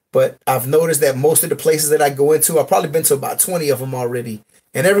people. But I've noticed that most of the places that I go into, I've probably been to about 20 of them already.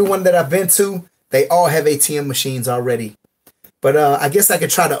 And everyone that I've been to, they all have ATM machines already. But I guess I could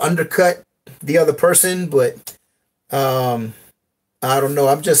try to undercut the other person, but I don't know.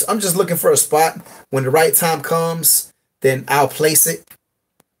 I'm just looking for a spot. When the right time comes, then I'll place it.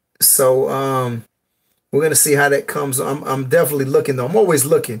 So we're gonna see how that comes. I'm definitely looking though. I'm always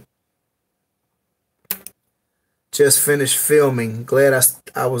looking. Just finished filming. Glad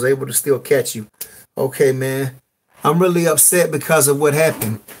I was able to still catch you. Okay, man. I'm really upset because of what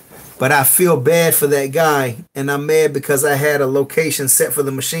happened. But I feel bad for that guy, and I'm mad because I had a location set for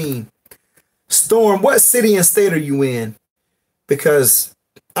the machine. Storm, what city and state are you in? Because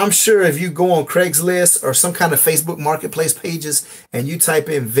I'm sure if you go on Craigslist or some kind of Facebook marketplace pages and you type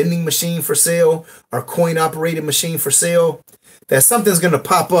in vending machine for sale or coin operated machine for sale, that something's going to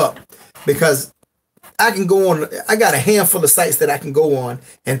pop up. Because I can go on, I got a handful of sites that I can go on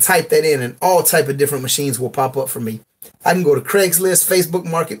and type that in, and all type of different machines will pop up for me. I can go to Craigslist, Facebook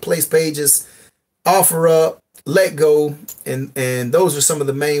marketplace pages, OfferUp, Let Go, and those are some of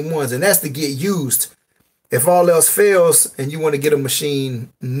the main ones. And that's to get used. If all else fails and you want to get a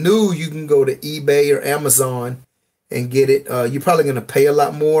machine new, you can go to eBay or Amazon and get it. You're probably going to pay a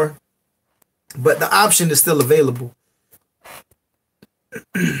lot more, but the option is still available.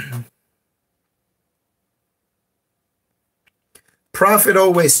 Profit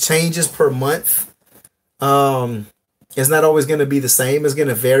always changes per month. It's not always going to be the same. It's going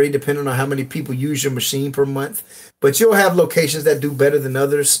to vary depending on how many people use your machine per month. But you'll have locations that do better than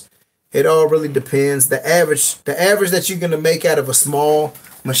others. It all really depends. The average that you're going to make out of a small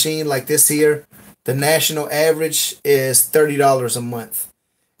machine like this here, the national average is $30 a month.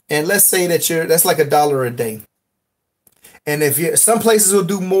 And let's say that that's like $1 a day. And if some places will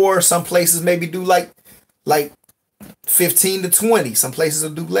do more, some places maybe do like 15 to 20. Some places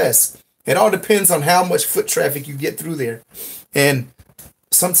will do less. It all depends on how much foot traffic you get through there. And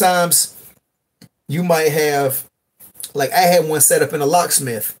sometimes you might have, like I had one set up in a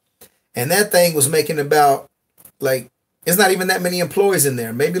locksmith, and that thing was making about, like, it's not even that many employees in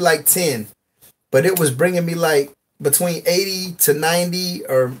there, maybe like 10. But it was bringing me like between 80 to 90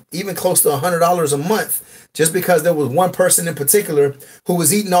 or even close to $100 a month, just because there was one person in particular who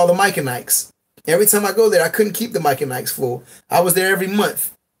was eating all the Micronikes. Every time I go there, I couldn't keep the Micronikes full. I was there every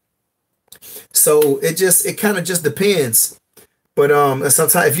month. So it kind of just depends. But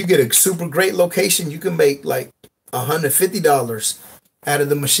sometimes if you get a super great location, you can make like $150 out of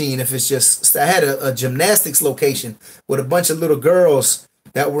the machine. If it's just, I had a gymnastics location with a bunch of little girls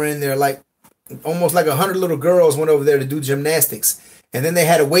that were in there, like almost like 100 little girls went over there to do gymnastics. And then they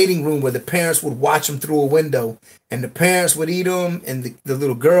had a waiting room where the parents would watch them through a window, and the parents would eat them and the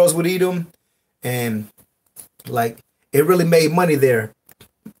little girls would eat them. And like, it really made money there.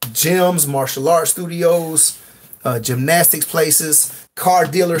 Gyms, martial arts studios, gymnastics places, car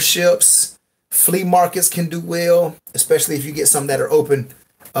dealerships, flea markets can do well, especially if you get some that are open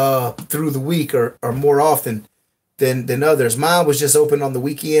through the week or more often than others. Mine was just open on the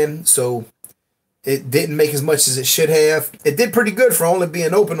weekend, so it didn't make as much as it should have. It did pretty good for only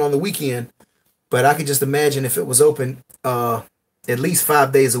being open on the weekend, but I could just imagine if it was open at least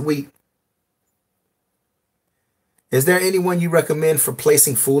 5 days a week. Is there anyone you recommend for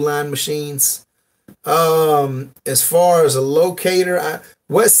placing full line machines? As far as a locator,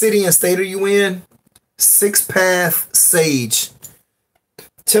 what city and state are you in? Six Path Sage.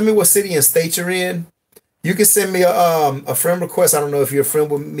 Tell me what city and state you're in. You can send me a friend request. I don't know if you're a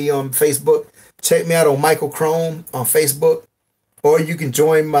friend with me on Facebook. Check me out on Michael Chrome on Facebook, or you can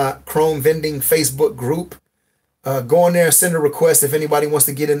join my Chrome Vending Facebook group. Go in there and send a request if anybody wants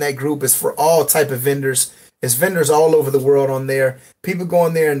to get in that group. It's for all type of vendors. It's vendors all over the world on there. People go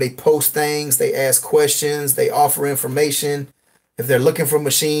in there and they post things. They ask questions. They offer information. If they're looking for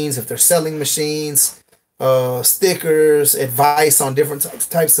machines, if they're selling machines, stickers, advice on different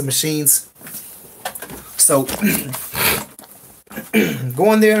types of machines. So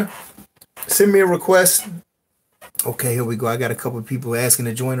go in there, send me a request. Okay, here we go. I got a couple of people asking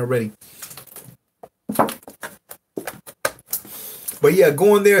to join already. But yeah,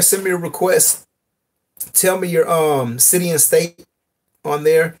 go in there, send me a request. Tell me your city and state on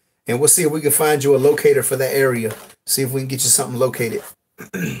there, and we'll see if we can find you a locator for that area. See if we can get you something located.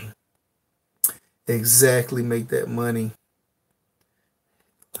 Exactly, make that money.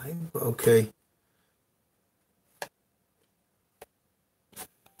 Okay.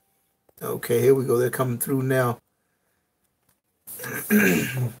 Okay, here we go. They're coming through now.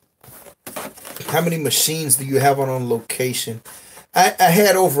 How many machines do you have on location? I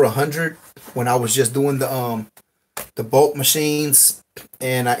had over 100 when I was just doing the bulk machines,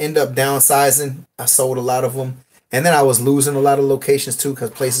 and I ended up downsizing. I sold a lot of them, and then I was losing a lot of locations too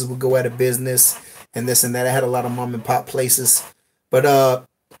because places would go out of business and this and that. I had a lot of mom and pop places, but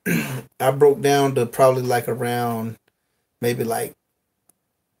I broke down to probably like around maybe like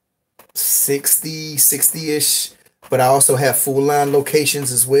 60-ish. But I also have full line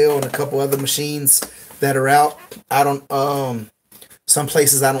locations as well, and a couple other machines that are out. I don't some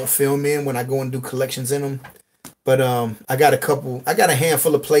places I don't film in when I go and do collections in them. But I got a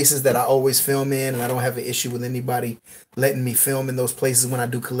handful of places that I always film in, and I don't have an issue with anybody letting me film in those places when I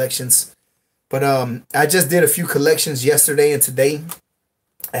do collections. But I just did a few collections yesterday and today.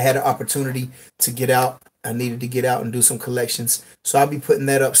 I had an opportunity to get out. I needed to get out and do some collections. So I'll be putting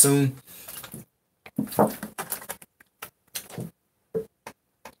that up soon.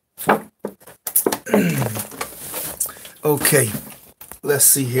 Okay, let's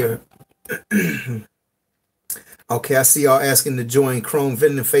see here. Okay, I see y'all asking to join Chrome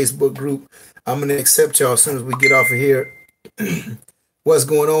Vending Facebook group. I'm going to accept y'all as soon as we get off of here. What's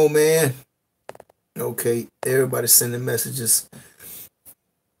going on, man? Okay, everybody's sending messages.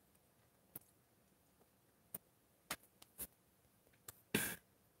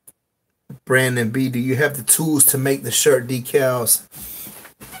 Brandon B, do you have the tools to make the shirt decals?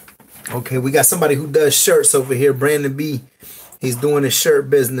 Okay, we got somebody who does shirts over here. Brandon B, he's doing his shirt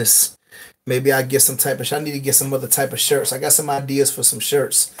business. Maybe I get some type of, I need to get some other type of shirts. I got some ideas for some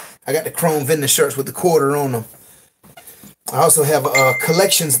shirts. I got the Chrome Vending shirts with the quarter on them. I also have a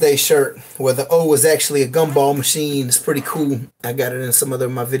Collections Day shirt where the O is actually a gumball machine. It's pretty cool. I got it in some other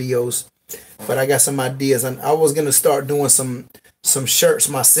of my videos. But I got some ideas. I was going to start doing some shirts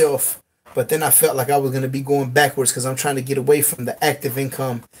myself. But then I felt like I was going to be going backwards because I'm trying to get away from the active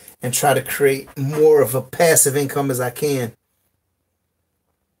income and try to create more of a passive income as I can.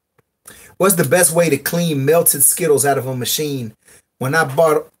 What's the best way to clean melted Skittles out of a machine? When I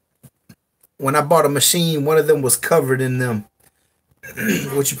bought a machine, one of them was covered in them.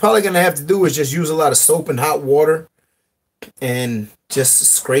 What you're probably going to have to do is just use a lot of soap and hot water and just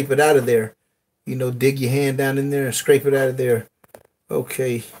scrape it out of there. You know, dig your hand down in there and scrape it out of there.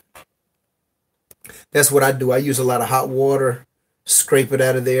 Okay. That's what I do. I use a lot of hot water, scrape it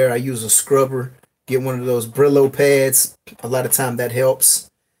out of there. I use a scrubber, get one of those Brillo pads. A lot of time that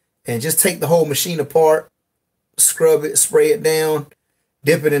helps. And just take the whole machine apart, scrub it, spray it down,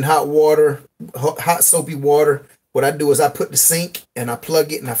 dip it in hot water, hot soapy water. What I do is I put the sink and I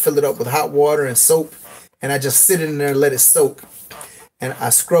plug it and I fill it up with hot water and soap. And I just sit in there and let it soak. And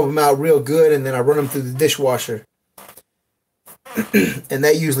I scrub them out real good and then I run them through the dishwasher. And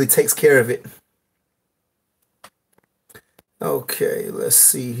that usually takes care of it. Okay, let's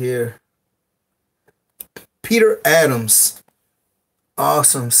see here. Peter Adams.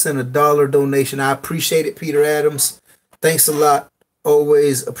 Awesome. Send $1 donation. I appreciate it, Peter Adams. Thanks a lot.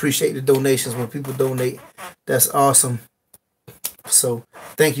 Always appreciate the donations when people donate. That's awesome. So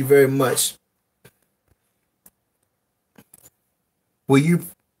thank you very much. Will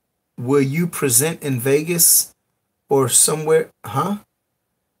you present in Vegas or somewhere? Huh?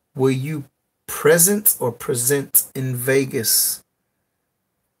 Will you present or present in Vegas?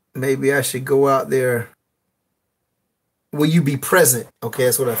 Maybe I should go out there. Will you be present? Okay,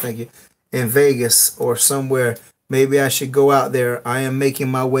 that's what I think. In Vegas or somewhere. Maybe I should go out there. I am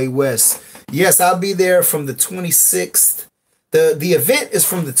making my way west. Yes, I'll be there from the 26th. The event is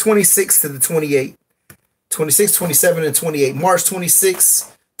from the 26th to the 28th. 26, 27, and 28. March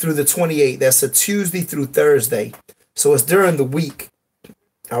 26th through the 28th. That's a Tuesday through Thursday. So it's during the week.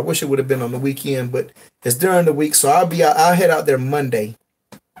 I wish it would have been on the weekend, but it's during the week. So I'll head out there Monday.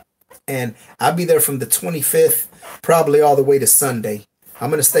 And I'll be there from the 25th, probably all the way to Sunday. I'm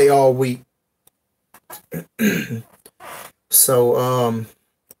going to stay all week. So I'm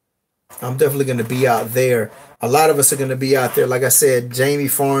definitely going to be out there. A lot of us are going to be out there. Like I said, Jamie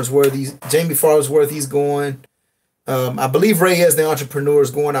Farnsworth, he's going. I believe Ray is the entrepreneur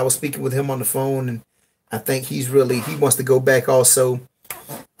is going. I was speaking with him on the phone, and I think he wants to go back also.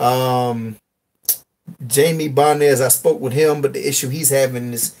 Jamie Bonez, I spoke with him, but the issue he's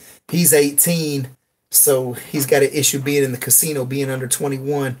having is he's 18, so he's got an issue being in the casino, being under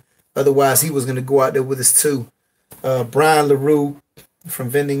 21. Otherwise, he was going to go out there with us too. Brian LaRue from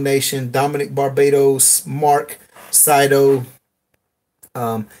Vending Nation, Dominic Barbados, Mark Sido.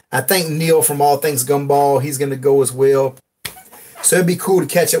 I think Neil from All Things Gumball, he's going to go as well. So it'd be cool to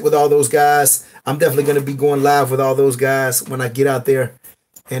catch up with all those guys. I'm definitely going to be going live with all those guys when I get out there,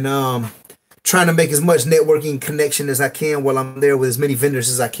 and trying to make as much networking connection as I can while I'm there with as many vendors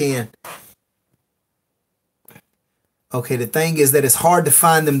as I can. Okay, the thing is that it's hard to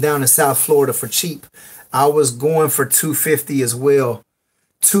find them down in South Florida for cheap. I was going for $250 as well.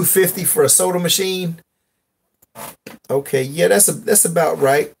 $250 for a soda machine. Okay, yeah, that's about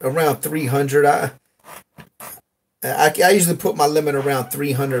right. Around 300. I usually put my limit around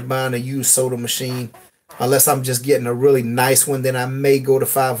 300 buying a used soda machine, unless I'm just getting a really nice one. Then I may go to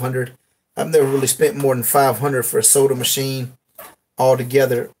 500. I've never really spent more than 500 for a soda machine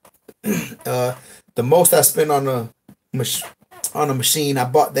altogether. The most I spent on a machine, I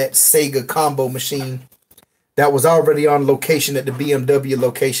bought that Sega combo machine that was already on location at the BMW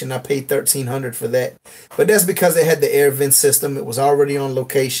location. I paid $1,300 for that, but that's because it had the air vent system. It was already on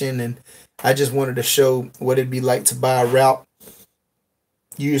location, and I just wanted to show what it'd be like to buy a route.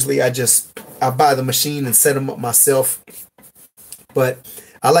 Usually I buy the machine and set them up myself, but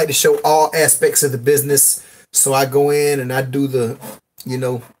I like to show all aspects of the business. So I go in and I do the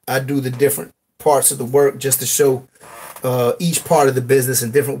different parts of the work just to show each part of the business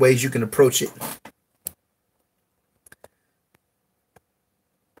and different ways you can approach it.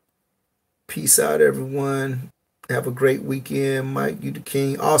 Peace out, everyone. Have a great weekend, Mike. You the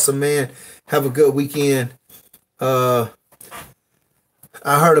king. Awesome, man. Have a good weekend. I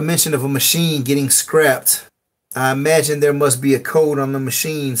heard a mention of a machine getting scrapped. I imagine there must be a code on the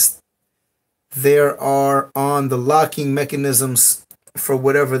machines. There are on the locking mechanisms for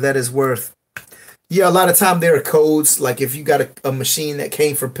whatever that is worth. Yeah, a lot of time there are codes. Like if you got a machine that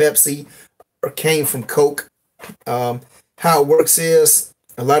came from Pepsi or came from Coke, how it works is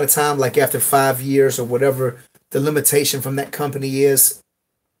a lot of time, like after 5 years or whatever the limitation from that company is,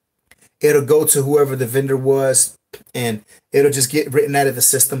 it'll go to whoever the vendor was, and it'll just get written out of the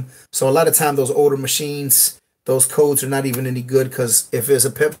system. So a lot of time those older machines, those codes are not even any good, because if it's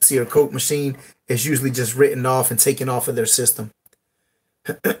a Pepsi or Coke machine, it's usually just written off and taken off of their system.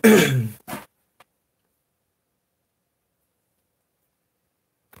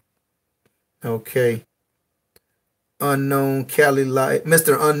 Okay. Unknown Cali Life.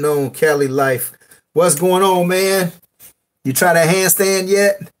 Mr. Unknown Cali Life. What's going on, man? You try that handstand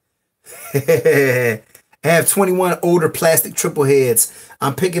yet? I have 21 older plastic triple heads.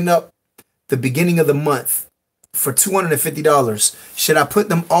 I'm picking up the beginning of the month for $250. Should I put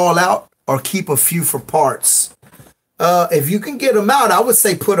them all out or keep a few for parts? If you can get them out, I would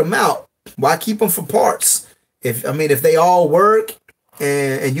say put them out. Why keep them for parts? If they all work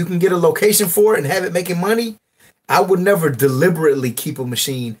and you can get a location for it and have it making money, I would never deliberately keep a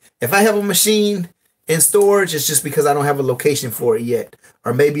machine. If I have a machine in storage, it's just because I don't have a location for it yet.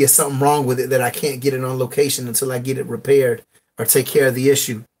 Or maybe it's something wrong with it that I can't get it on location until I get it repaired or take care of the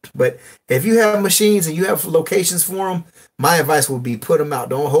issue. But if you have machines and you have locations for them, my advice would be put them out.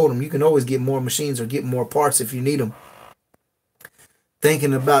 Don't hold them. You can always get more machines or get more parts if you need them.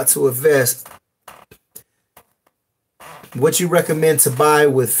 Thinking about to invest. What you recommend to buy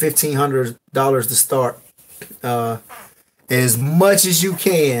with $1,500 to start? As much as you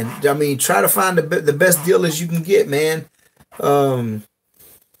can. I mean, try to find the best deal as you can get, man.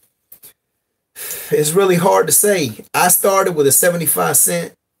 It's really hard to say. I started with a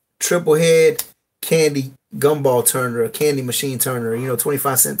 75-cent triple head candy gumball turner, a candy machine turner,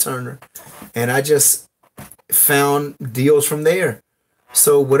 25-cent turner. And I just found deals from there.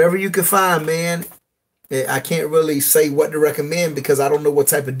 So whatever you can find, man. I can't really say what to recommend because I don't know what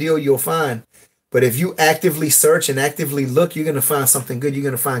type of deal you'll find. But if you actively search and actively look, you're going to find something good. You're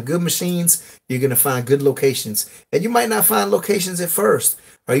going to find good machines. You're going to find good locations. And you might not find locations at first.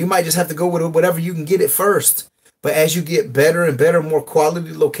 Or you might just have to go with whatever you can get at first. But as you get better and better, more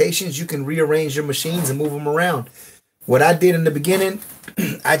quality locations, you can rearrange your machines and move them around. What I did in the beginning,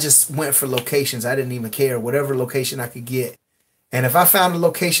 I just went for locations. I didn't even care. Whatever location I could get. And if I found a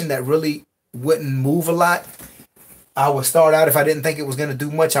location that really wouldn't move a lot, I would start out. If I didn't think it was going to do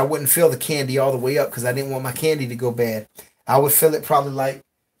much, I wouldn't fill the candy all the way up because I didn't want my candy to go bad. I would fill it probably like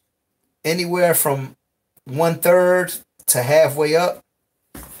anywhere from 1/3 to halfway up.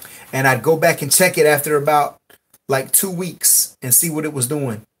 And I'd go back and check it after about like 2 weeks and see what it was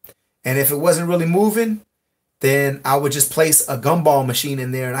doing. And if it wasn't really moving, then I would just place a gumball machine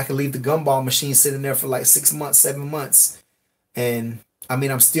in there, and I could leave the gumball machine sitting there for like 6 months, 7 months. And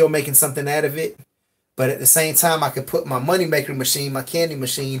I'm still making something out of it. But at the same time, I could put my moneymaker machine, my candy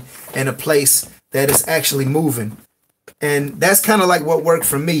machine, in a place that is actually moving. And that's kind of like what worked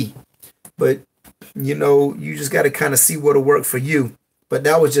for me. But, you just got to kind of see what'll work for you. But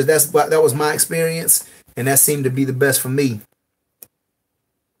that was my experience. And that seemed to be the best for me.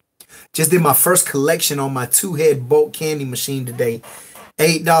 Just did my first collection on my 2-head bulk candy machine today.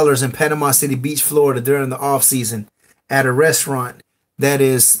 $8 in Panama City Beach, Florida during the off season at a restaurant that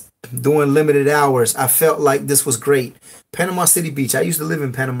is doing limited hours. I felt like this was great. Panama City Beach. I used to live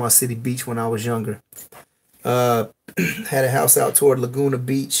in Panama City Beach when I was younger. Had a house out toward Laguna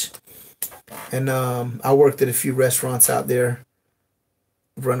Beach. And I worked at a few restaurants out there.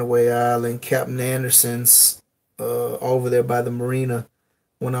 Runaway Island, Captain Anderson's, over there by the marina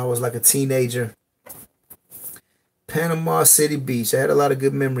when I was like a teenager. Panama City Beach. I had a lot of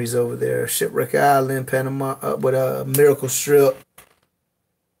good memories over there. Shipwreck Island, Panama, up with Miracle Strip.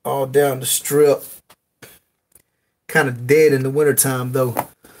 All down the strip. Kind of dead in the wintertime though.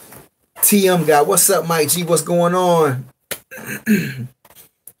 TM guy, what's up, Mike G? What's going on?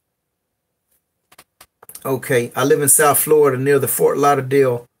 Okay, I live in South Florida near the Fort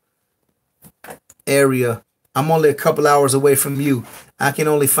Lauderdale area. I'm only a couple hours away from you. I can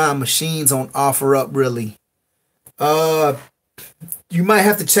only find machines on OfferUp, really. You might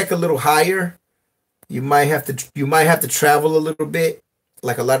have to check a little higher. You might have to travel a little bit.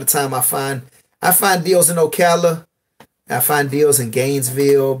 Like a lot of time I find deals in Ocala. I find deals in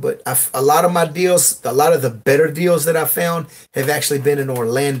Gainesville, but a lot of my deals, a lot of the better deals that I found have actually been in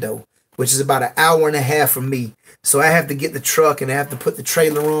Orlando, which is about an hour and a half from me. So I have to get the truck and I have to put the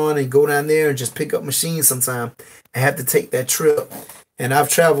trailer on and go down there and just pick up machines sometime. I have to take that trip. And I've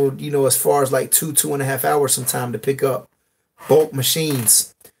traveled, you know, as far as like 2.5 hours sometime to pick up bulk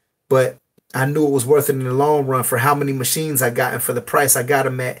machines. But I knew it was worth it in the long run for how many machines I got and for the price I got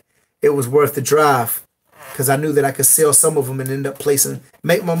them at. It was worth the drive because I knew that I could sell some of them and end up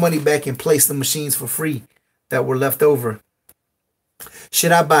make my money back and place the machines for free that were left over.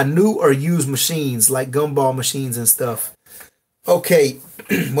 Should I buy new or used machines like gumball machines and stuff? Okay,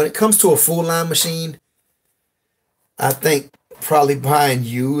 when it comes to a full line machine, I think probably buying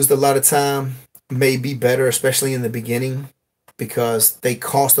used a lot of time may be better, especially in the beginning because they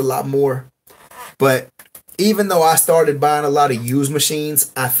cost a lot more. But even though I started buying a lot of used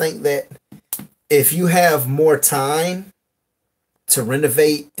machines, I think that if you have more time to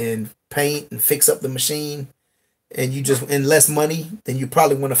renovate and paint and fix up the machine, and less money, then you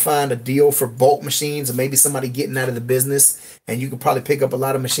probably want to find a deal for bulk machines or maybe somebody getting out of the business, and you can probably pick up a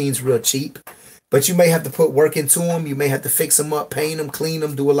lot of machines real cheap. But you may have to put work into them. You may have to fix them up, paint them, clean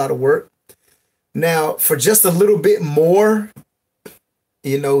them, do a lot of work. Now, for just a little bit more,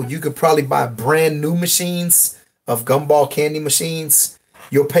 you know, you could probably buy brand new machines of gumball candy machines.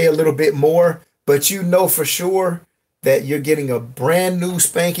 You'll pay a little bit more, but you know for sure that you're getting a brand new,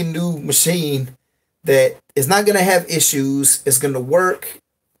 spanking new machine that is not going to have issues. It's going to work.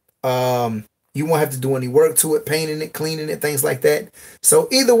 You won't have to do any work to it, painting it, cleaning it, things like that. So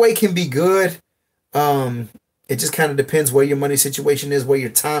either way can be good. It just kind of depends where your money situation is, where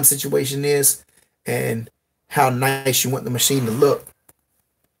your time situation is, and how nice you want the machine to look.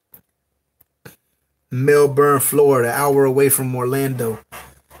 Melbourne, Florida, hour away from Orlando.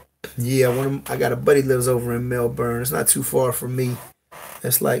 Yeah, I got a buddy lives over in Melbourne. It's not too far from me.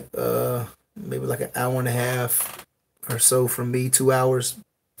 It's like maybe like an hour and a half or so from me, 2 hours.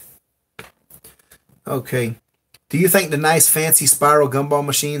 Okay. Do you think the nice fancy spiral gumball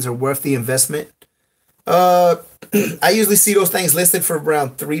machines are worth the investment? I usually see those things listed for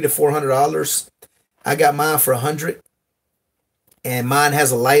around $300 to $400. I got mine for $100. And mine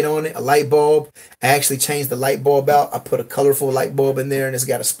has a light on it, a light bulb. I actually changed the light bulb out. I put a colorful light bulb in there, and it's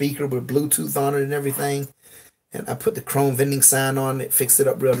got a speaker with Bluetooth on it and everything. And I put the chrome vending sign on it, fixed it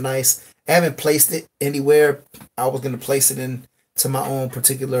up real nice. I haven't placed it anywhere. I was going to place it into my own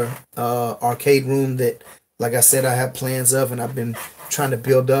particular arcade room that, like I said, I have plans of, and I've been trying to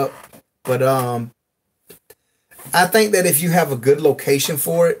build up. But I think that if you have a good location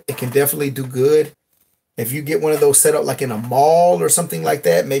for it, it can definitely do good. If you get one of those set up like in a mall or something like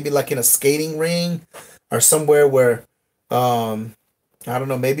that, maybe like in a skating ring or somewhere where, I don't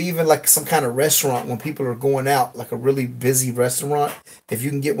know, maybe even like some kind of restaurant when people are going out, like a really busy restaurant. If you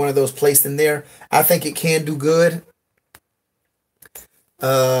can get one of those placed in there, I think it can do good.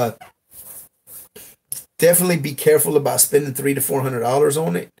 Definitely be careful about spending $300 to $400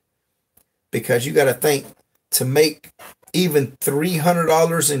 on it, because you got to think, to make even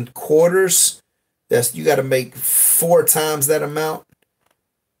 $300 in quarters, you got to make 4 times that amount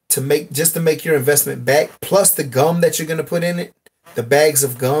to make your investment back, plus the gum that you're going to put in it, the bags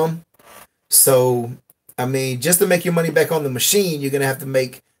of gum. So, I mean, just to make your money back on the machine, you're going to have to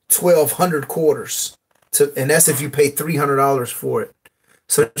make 1,200 quarters, and that's if you pay $300 for it.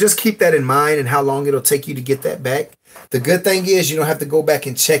 So just keep that in mind and how long it'll take you to get that back. The good thing is you don't have to go back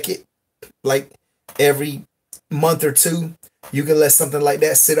and check it like every month or two. You can let something like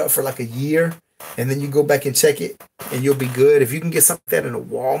that sit up for like a year, and then you go back and check it, and you'll be good. If you can get something like that in a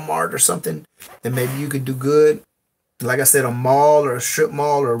Walmart or something, then maybe you could do good. Like I said, a mall or a strip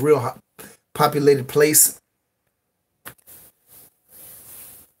mall or a real populated place.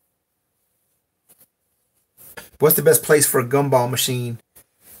 What's the best place for a gumball machine?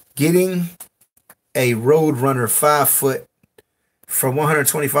 Getting a Roadrunner 5-foot for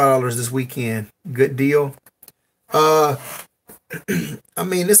 $125 this weekend. Good deal. I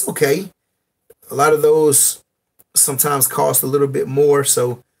mean, it's okay. A lot of those sometimes cost a little bit more,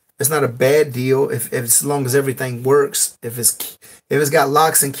 so it's not a bad deal if as long as everything works. If it's got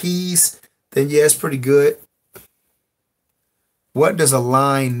locks and keys, then yeah, it's pretty good. What does a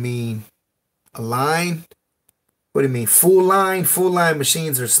line mean? A line? What do you mean? Full line? Full line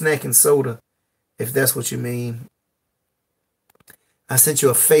machines are snack and soda, if that's what you mean. I sent you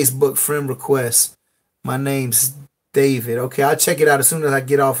a Facebook friend request. My name's David. Okay, I'll check it out as soon as I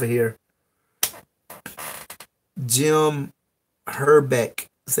get off of here. Jim Herbeck.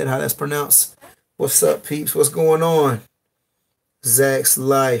 Is that how that's pronounced? What's up, peeps? What's going on? Zach's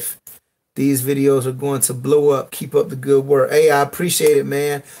Life. These videos are going to blow up. Keep up the good work. Hey, I appreciate it,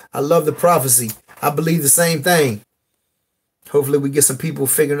 man. I love the prophecy. I believe the same thing. Hopefully we get some people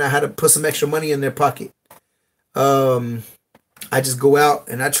figuring out how to put some extra money in their pocket. I just go out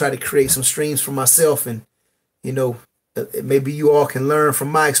and I try to create some streams for myself, and you know, maybe you all can learn from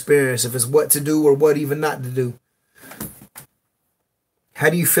my experience if it's what to do or what even not to do. How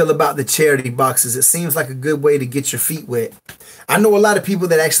do you feel about the charity boxes? It seems like a good way to get your feet wet. I know a lot of people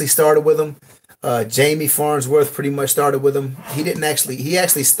that actually started with them. Jamie Farnsworth pretty much started with them. He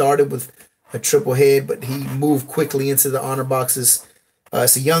actually started with a triple head, but he moved quickly into the honor boxes.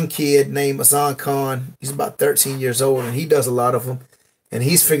 It's a young kid named Azan Khan. He's about 13 years old, and he does a lot of them. And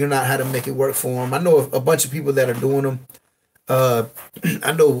he's figuring out how to make it work for him. I know a bunch of people that are doing them. I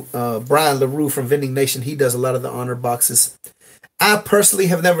know Brian LaRue from Vending Nation. He does a lot of the honor boxes. I personally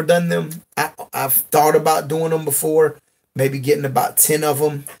have never done them. I've thought about doing them before. Maybe getting about 10 of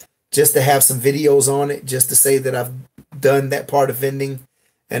them just to have some videos on it, just to say that I've done that part of vending.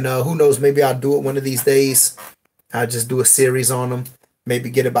 And who knows, maybe I'll do it one of these days. I'll just do a series on them. Maybe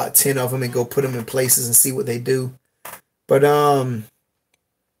get about 10 of them and go put them in places and see what they do. But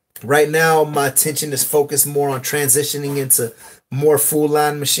right now, my attention is focused more on transitioning into more full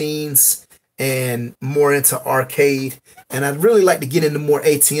line machines and more into arcade. And I'd really like to get into more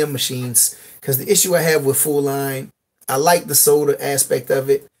ATM machines, because the issue I have with full line, I like the soda aspect of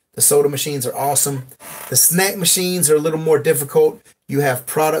it. The soda machines are awesome. The snack machines are a little more difficult. You have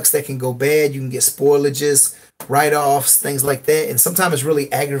products that can go bad. You can get spoilages, write-offs, things like that. And sometimes it's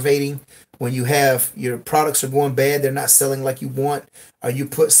really aggravating when you have your products are going bad. They're not selling like you want. Or you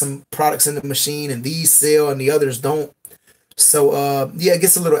put some products in the machine and these sell and the others don't. So, yeah, it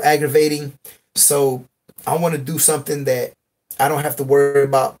gets a little aggravating. So I want to do something that I don't have to worry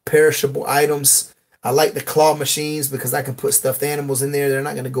about perishable items. I like the claw machines because I can put stuffed animals in there. They're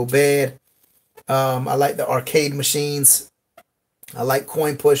not going to go bad. I like the arcade machines. I like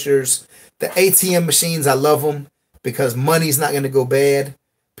coin pushers. The ATM machines, I love them because money's not going to go bad.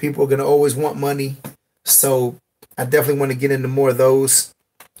 People are going to always want money. So I definitely want to get into more of those.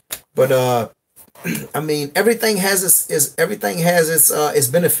 But I mean, everything has its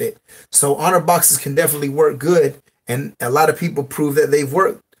benefit. So honor boxes can definitely work good, and a lot of people prove that they've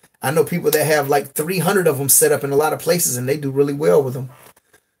worked. I know people that have like 300 of them set up in a lot of places, and they do really well with them.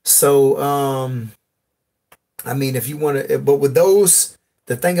 So I mean, if you want to, but with those,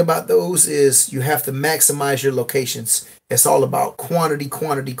 the thing about those is you have to maximize your locations. It's all about quantity,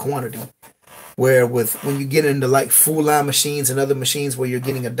 quantity, quantity. Where when you get into like full line machines and other machines where you're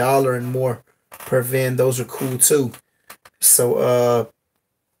getting $1 and more per vend, those are cool too. So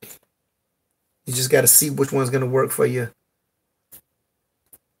you just got to see which one's going to work for you.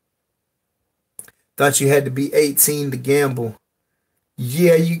 Thought you had to be 18 to gamble.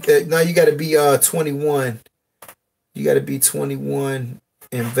 Yeah, now you got to be 21. You got to be 21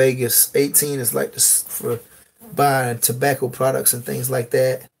 in Vegas. 18 is like this for buying tobacco products and things like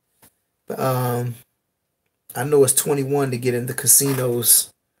that. But I know it's 21 to get into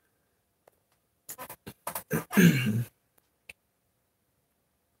casinos.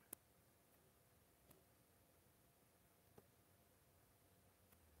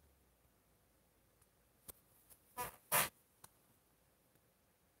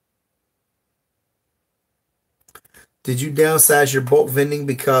 Did you downsize your bulk vending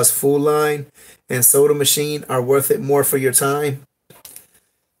because full line and soda machine are worth it more for your time?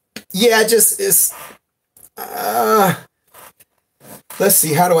 Yeah, let's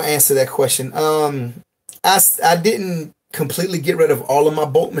see, how do I answer that question? I didn't completely get rid of all of my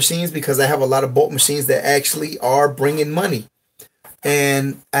bulk machines because I have a lot of bulk machines that actually are bringing money.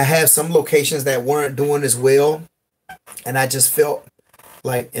 And I have some locations that weren't doing as well. And I just felt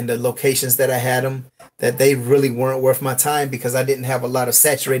like in the locations that I had them, that they really weren't worth my time because I didn't have a lot of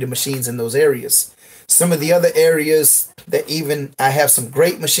saturated machines in those areas. Some of the other areas that even I have some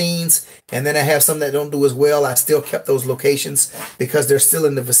great machines and then I have some that don't do as well, I still kept those locations because they're still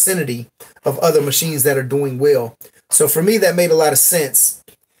in the vicinity of other machines that are doing well. So for me, that made a lot of sense.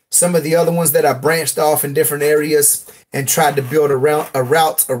 Some of the other ones that I branched off in different areas and tried to build a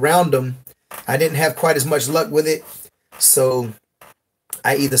route around them, I didn't have quite as much luck with it. So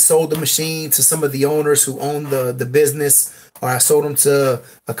I either sold the machine to some of the owners who own the business, or I sold them to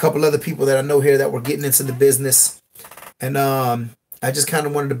a couple other people that I know here that were getting into the business. And I just kind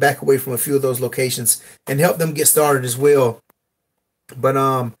of wanted to back away from a few of those locations and help them get started as well. But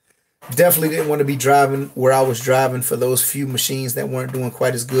definitely didn't want to be driving where I was driving for those few machines that weren't doing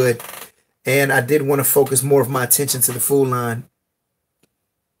quite as good. And I did want to focus more of my attention to the full line.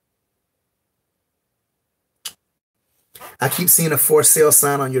 I keep seeing a for sale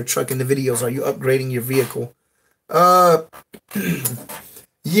sign on your truck in the videos. Are you upgrading your vehicle?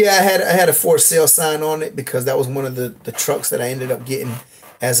 Yeah, I had a for sale sign on it because that was one of the trucks that I ended up getting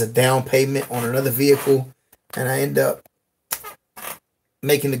as a down payment on another vehicle. And I ended up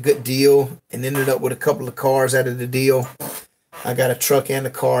making a good deal and ended up with a couple of cars out of the deal. I got a truck and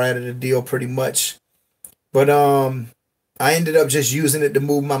a car out of the deal pretty much. But I ended up just using it to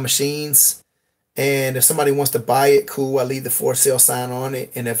move my machines. And if somebody wants to buy it, cool, I leave the for sale sign on it.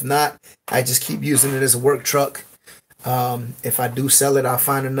 And if not, I just keep using it as a work truck. If I do sell it, I'll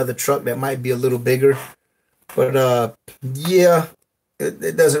find another truck that might be a little bigger. But yeah,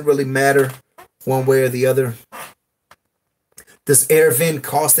 it doesn't really matter one way or the other. Does AirVend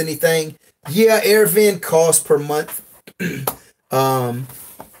cost anything? Yeah, AirVend costs per month. The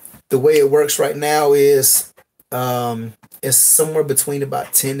way it works right now is it's somewhere between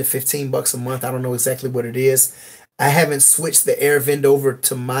about 10 to 15 bucks a month. I don't know exactly what it is. I haven't switched the AirVend over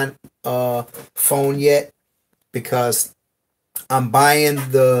to my phone yet because I'm buying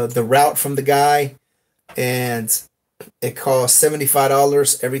the route from the guy, and it costs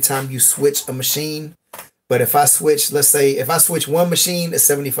 $75 every time you switch a machine. But if I switch, let's say if I switch one machine, it's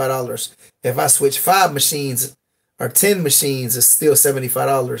 $75. If I switch 5 machines or 10 machines, it's still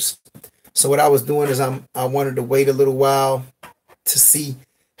 $75. So what I was doing is I wanted to wait a little while to see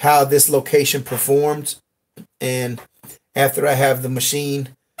how this location performed. And after I have the machine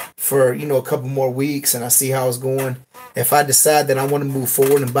for, a couple more weeks and I see how it's going, if I decide that I want to move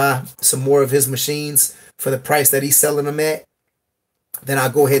forward and buy some more of his machines for the price that he's selling them at, then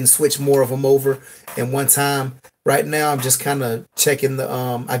I'll go ahead and switch more of them over in one time. Right now, I'm just kind of checking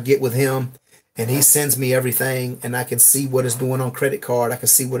I get with him, and he sends me everything, and I can see what it's doing on credit card. I can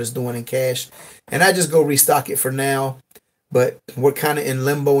see what it's doing in cash, and I just go restock it for now. But we're kind of in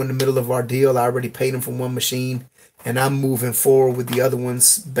limbo in the middle of our deal. I already paid him for one machine, and I'm moving forward with the other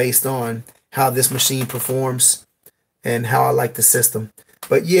ones based on how this machine performs and how I like the system.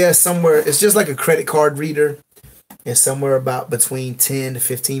 But yeah, somewhere, it's just like a credit card reader. It's somewhere about between 10 to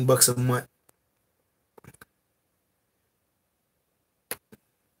 15 bucks a month.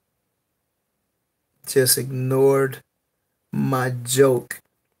 Just ignored my joke.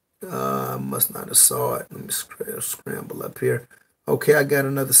 Must not have saw it. Let me scramble up here. Okay, I got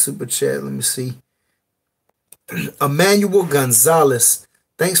another super chat. Let me see. Emmanuel Gonzalez.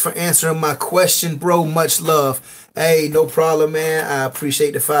 Thanks for answering my question, bro. Much love. Hey, no problem, man. I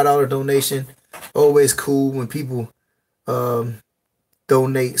appreciate the $5 donation. Always cool when people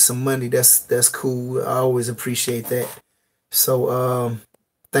donate some money. That's cool. I always appreciate that. So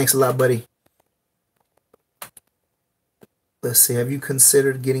thanks a lot, buddy. Let's see. Have you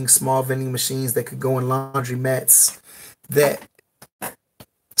considered getting small vending machines that could go in laundry mats that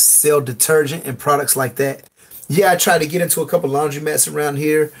sell detergent and products like that? Yeah, I tried to get into a couple laundromats around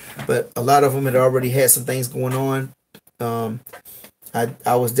here, but a lot of them had already had some things going on.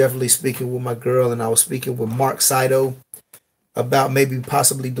 I was definitely speaking with my girl, and I was speaking with Mark Saito about maybe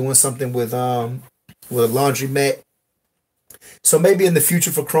possibly doing something with a laundromat. So maybe in the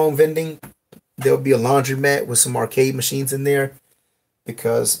future for Chrome Vending, there'll be a laundromat with some arcade machines in there,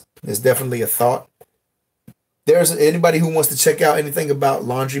 because it's definitely a thought. There's anybody who wants to check out anything about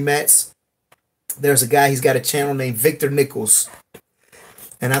laundromats. There's a guy, he's got a channel named Victor Nichols.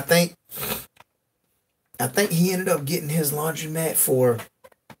 And I think he ended up getting his laundromat for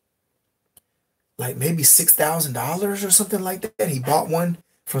like maybe $6,000 or something like that. He bought one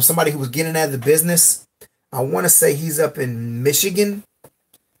from somebody who was getting out of the business. I want to say he's up in Michigan.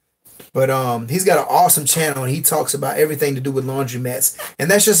 But he's got an awesome channel, and he talks about everything to do with laundromats, and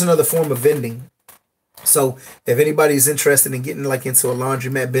that's just another form of vending. So if anybody's interested in getting like into a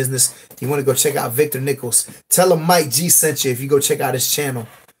laundromat business, you want to go check out Victor Nichols. Tell him Mike G sent you if you go check out his channel.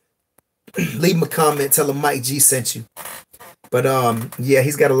 Leave him a comment. Tell him Mike G sent you. But yeah,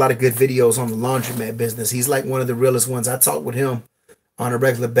 he's got a lot of good videos on the laundromat business. He's like one of the realest ones. I talk with him on a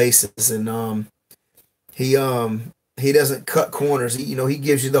regular basis, and he doesn't cut corners. He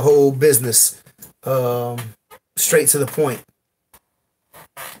gives you the whole business straight to the point.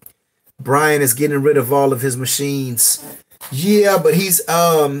 Brian is getting rid of all of his machines. Yeah, but he's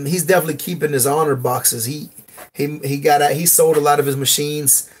definitely keeping his honor boxes. He sold a lot of his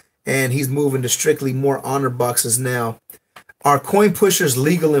machines, and he's moving to strictly more honor boxes now. Are coin pushers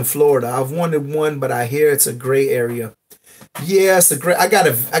legal in Florida? I've wanted one, but I hear it's a gray area. Yeah, it's a great. I got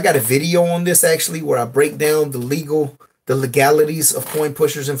a video on this actually where I break down the legalities of coin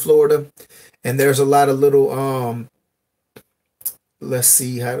pushers in Florida, and there's a lot of little let's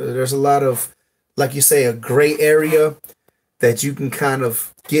see how there's a lot of, like you say, a gray area that you can kind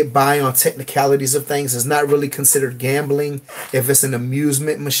of get by on technicalities of things. It's not really considered gambling if it's an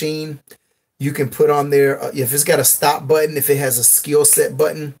amusement machine. You can put on there if it's got a stop button, if it has a skill set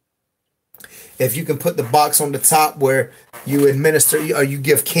button, if you can put the box on the top where you administer or you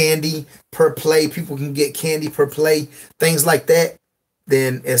give candy per play, people can get candy per play, things like that,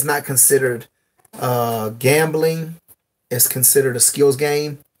 then it's not considered gambling. It's considered a skills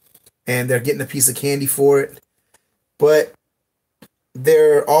game, and they're getting a piece of candy for it. But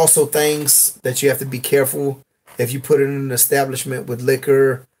there are also things that you have to be careful if you put it in an establishment with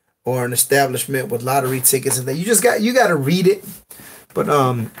liquor or an establishment with lottery tickets and things. You got to read it. But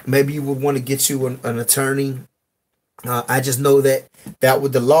maybe you would want to get you an attorney. I just know that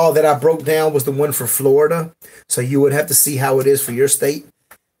with the law that I broke down was the one for Florida. So you would have to see how it is for your state.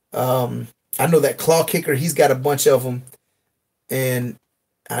 I know that Claw Kicker, he's got a bunch of them. And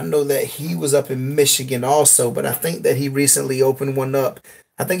I know that he was up in Michigan also, but I think that he recently opened one up.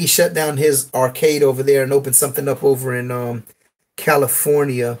 I think he shut down his arcade over there and opened something up over in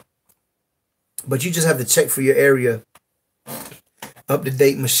California. But you just have to check for your area.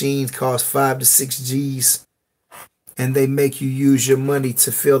 Up-to-date machines cost 5 to 6 G's, and they make you use your money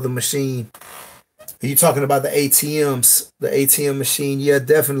to fill the machine. Are you talking about the ATMs? The ATM machine, yeah,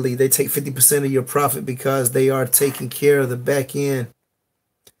 definitely. They take 50% of your profit because they are taking care of the back end.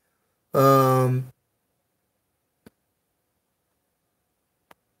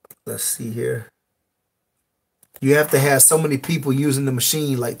 Let's see here. You have to have so many people using the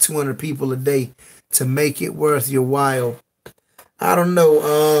machine, like 200 people a day, to make it worth your while. I don't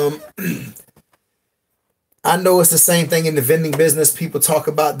know. I know it's the same thing in the vending business. People talk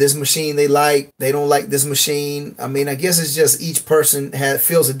about this machine they don't like this machine. I mean, I guess it's just each person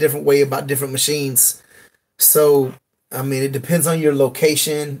feels a different way about different machines. So, I mean, it depends on your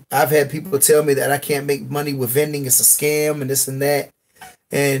location. I've had people tell me that I can't make money with vending. It's a scam and this and that.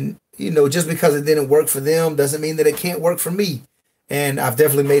 And, just because it didn't work for them doesn't mean that it can't work for me. And I've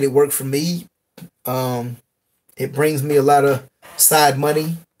definitely made it work for me. It brings me a lot of side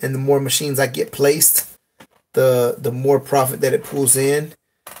money, and the more machines I get placed, the more profit that it pulls in.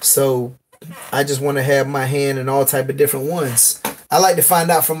 So I just want to have my hand in all type of different ones. I like to find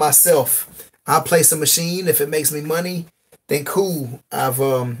out for myself. I'll place a machine. If it makes me money, then cool.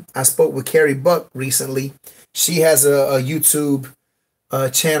 I spoke with Carrie Buck recently. She has a YouTube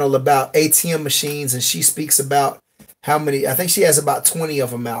channel about ATM machines, and she speaks about how many, I think she has about 20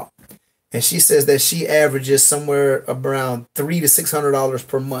 of them out. And she says that she averages somewhere around $300 to $600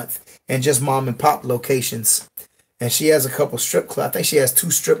 per month in just mom and pop locations. And she has a couple strip clubs. I think she has 2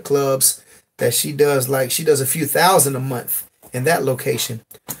 strip clubs that she does a few thousand a month in that location.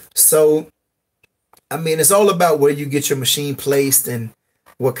 So, I mean, it's all about where you get your machine placed and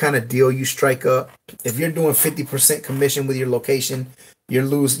what kind of deal you strike up. If you're doing 50% commission with your location,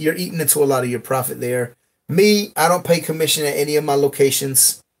 you're eating into a lot of your profit there. Me, I don't pay commission at any of my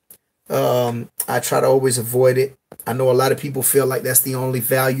locations. I try to always avoid it. I know a lot of people feel like that's the only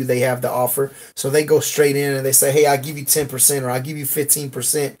value they have to offer. So they go straight in and they say, hey, I'll give you 10% or I'll give you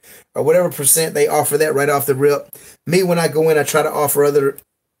 15% or whatever percent they offer that right off the rip. Me, when I go in, I try to offer other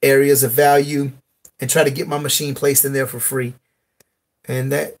areas of value and try to get my machine placed in there for free.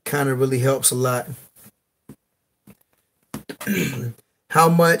 And that kind of really helps a lot. How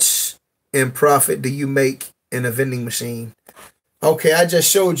much in profit do you make in a vending machine? Okay, I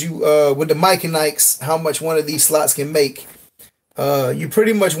just showed you with the Mike and Ikes how much one of these slots can make. You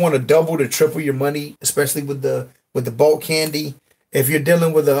pretty much want to double to triple your money, especially with the bulk candy. If you're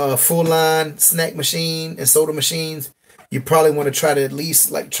dealing with a full line snack machine and soda machines, you probably want to try to at least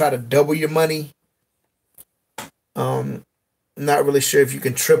like try to double your money. Not really sure if you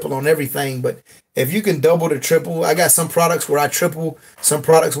can triple on everything, but if you can double to triple, I got some products where I triple, some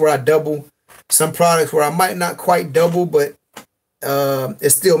products where I double, some products where I might not quite double, but it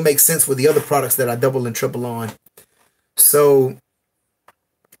still makes sense with the other products that I double and triple on. So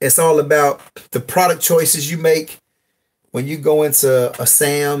it's all about the product choices you make when you go into a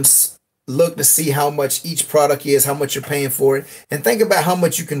Sam's. Look to see how much each product is, how much you're paying for it, and think about how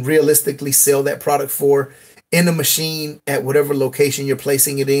much you can realistically sell that product for in the machine at whatever location you're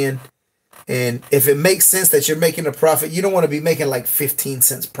placing it in. And if it makes sense that you're making a profit, you don't want to be making like 15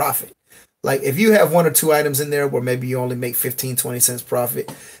 cents profit. Like if you have one or two items in there where maybe you only make 15, 20 cents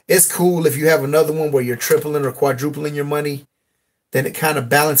profit, it's cool. If you have another one where you're tripling or quadrupling your money, then it kind of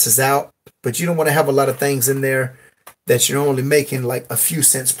balances out. But you don't want to have a lot of things in there that you're only making like a few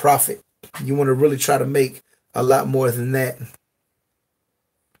cents profit. You want to really try to make a lot more than that.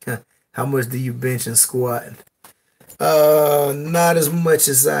 How much do you bench and squat? Not as much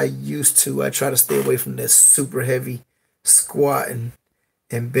as I used to. I try to stay away from that super heavy squatting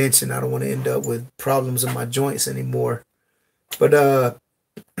and benching. I don't want to end up with problems in my joints anymore. But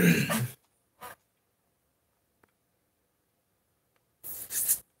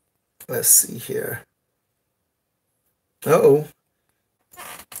let's see here. Uh-oh.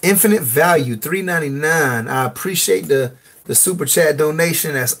 Infinite Value, $3.99. I appreciate the super chat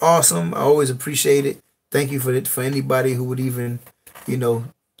donation. That's awesome. I always appreciate it. Thank you for it, for anybody who would even,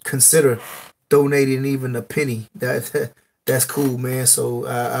 consider donating even a penny. That's cool, man. So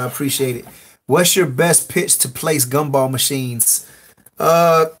I appreciate it. What's your best pitch to place gumball machines?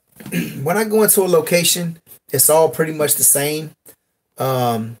 When I go into a location, it's all pretty much the same.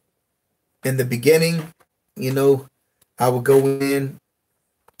 In the beginning, I would go in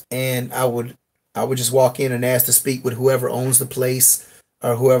and I would just walk in and ask to speak with whoever owns the place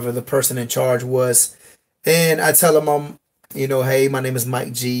or whoever the person in charge was. And I tell them hey, my name is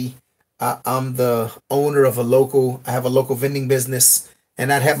Mike G. I'm the owner of I have a local vending business,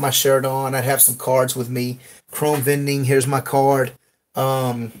 and I'd have my shirt on. I'd have some cards with me. Chrome Vending, here's my card.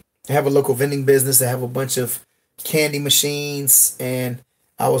 I have a local vending business. I have a bunch of candy machines, and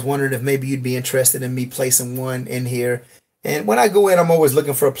I was wondering if maybe you'd be interested in me placing one in here. And when I go in, I'm always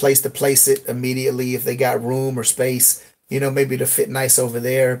looking for a place to place it immediately if they got room or space, maybe to fit nice over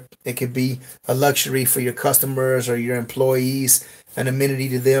there. It could be a luxury for your customers or your employees, an amenity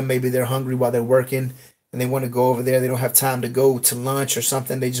to them. Maybe they're hungry while they're working and they want to go over there. They don't have time to go to lunch or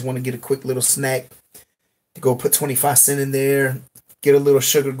something. They just want to get a quick little snack. Go put 25 cents in there, get a little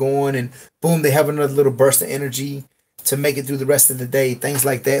sugar going, and boom, they have another little burst of energy to make it through the rest of the day. Things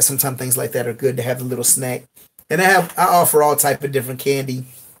like that. Sometimes things like that are good to have a little snack. And I offer all type of different candy.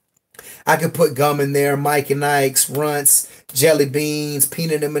 I could put gum in there, Mike and Ike's, Runts, jelly beans,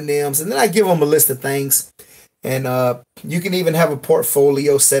 peanut M&Ms, and then I give them a list of things. And you can even have a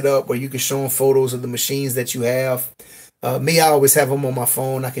portfolio set up where you can show them photos of the machines that you have. I always have them on my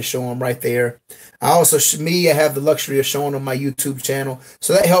phone. I can show them right there. I have the luxury of showing them my YouTube channel,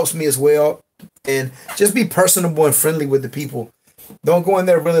 so that helps me as well. And just be personable and friendly with the people. Don't go in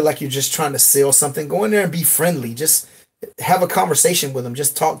there really like you're just trying to sell something. Go in there and be friendly. Just have a conversation with them.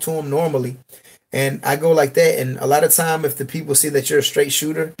 Just talk to them normally. And I go like that. And a lot of time, if the people see that you're a straight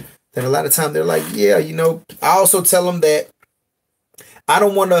shooter, then a lot of time they're like, yeah, I also tell them that I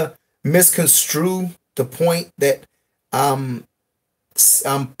don't want to misconstrue the point that I'm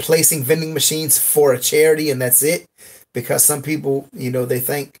placing vending machines for a charity and that's it. Because some people, they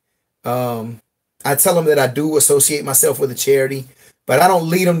think, I tell them that I do associate myself with a charity, but I don't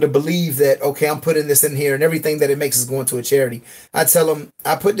lead them to believe that, okay, I'm putting this in here and everything that it makes is going to a charity. I tell them,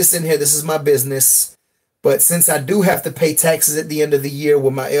 I put this in here. This is my business. But since I do have to pay taxes at the end of the year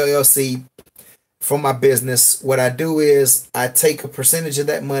with my LLC for my business, what I do is I take a percentage of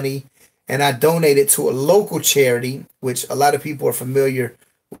that money and I donate it to a local charity, which a lot of people are familiar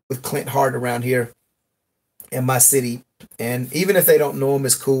with Clint Hart around here in my city. And even if they don't know him,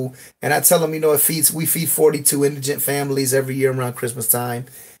 it's cool. And I tell them, we feed 42 indigent families every year around Christmas time.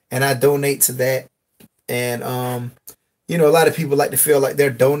 And I donate to that. And, a lot of people like to feel like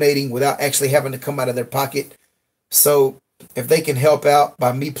they're donating without actually having to come out of their pocket. So if they can help out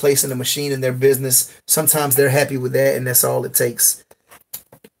by me placing a machine in their business, sometimes they're happy with that. And that's all it takes.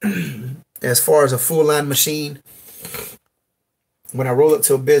 As far as a full line machine, when I roll up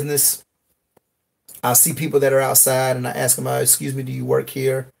to a business, I see people that are outside and I ask them, excuse me, do you work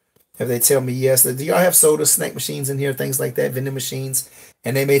here? If they tell me yes, do y'all have soda, snack machines in here, things like that, vending machines?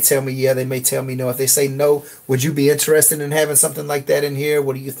 And they may tell me yeah, they may tell me no. If they say no, would you be interested in having something like that in here?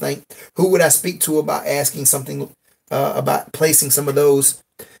 What do you think? Who would I speak to about asking something about placing some of those.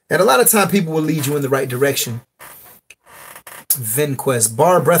 And a lot of time people will lead you in the right direction. VinQuest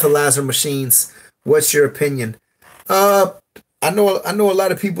bar breathalyzer machines. What's your opinion? I know a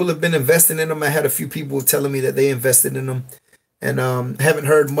lot of people have been investing in them. I had a few people telling me that they invested in them, and haven't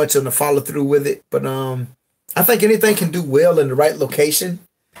heard much on the follow through with it. But I think anything can do well in the right location.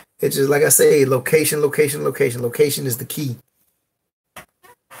 It's just like I say, location, location, location. Location is the key.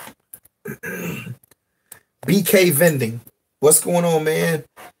 BK Vending. What's going on, man?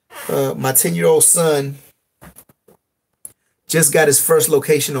 My 10-year-old son just got his first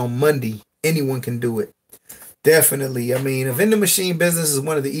location on Monday. Anyone can do it. Definitely. I mean, a vending machine business is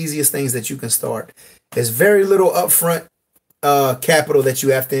one of the easiest things that you can start. There's very little upfront capital that you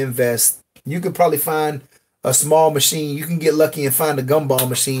have to invest. You could probably find a small machine. You can get lucky and find a gumball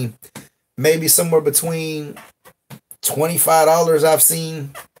machine. Maybe somewhere between $25 I've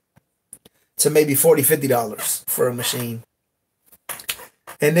seen to maybe $40, $50 for a machine.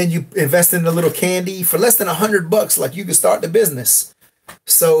 And then you invest in a little candy for less than $100. Like, you can start the business.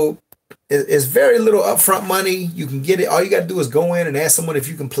 So it's very little upfront money. You can get it. All you got to do is go in and ask someone if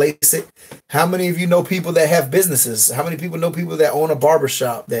you can place it. How many of you know people that have businesses? How many people know people that own a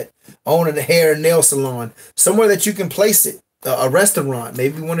barbershop, that own a hair and nail salon? Somewhere that you can place it. A restaurant.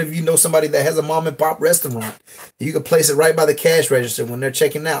 Maybe one of you know somebody that has a mom and pop restaurant. You can place it right by the cash register when they're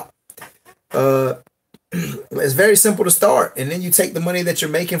checking out. It's very simple to start. And then you take the money that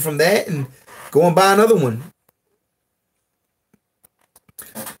you're making from that and go and buy another one.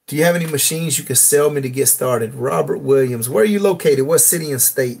 Do you have any machines you can sell me to get started? Robert Williams. Where are you located? What city and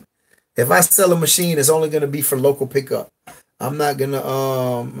state? If I sell a machine, it's only going to be for local pickup. I'm not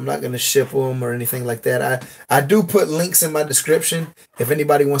gonna ship them or anything like that. I do put links in my description. If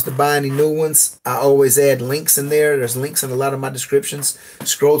anybody wants to buy any new ones, I always add links in there. There's links in a lot of my descriptions.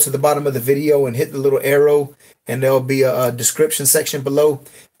 Scroll to the bottom of the video and hit the little arrow, and there'll be a description section below.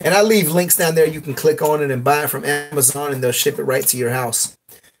 And I leave links down there. You can click on it and buy it from Amazon, and they'll ship it right to your house.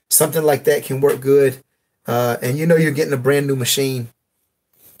 Something like that can work good. And you know you're getting a brand new machine.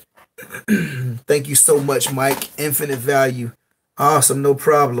 Thank you so much, Mike. Infinite value. Awesome, no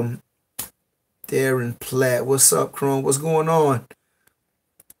problem. Darren Platt. What's up, Chrome? What's going on?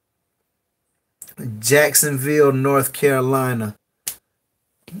 Jacksonville, North Carolina.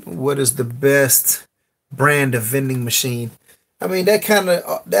 What is the best brand of vending machine? I mean,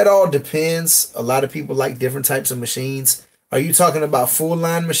 that all depends. A lot of people like different types of machines. Are you talking about full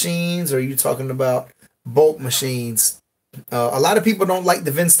line machines, or are you talking about bulk machines? A lot of people don't like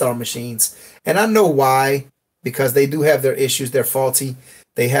the Vinstar machines, and I know why, because they do have their issues. They're faulty.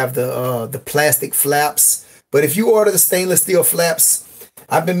 They have the plastic flaps. But if you order the stainless steel flaps,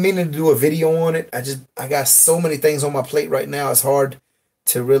 I've been meaning to do a video on it. I got so many things on my plate right now. It's hard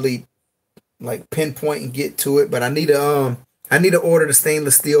to really like pinpoint and get to it. But I need to order the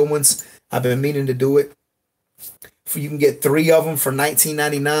stainless steel ones. I've been meaning to do it. You can get 3 of them for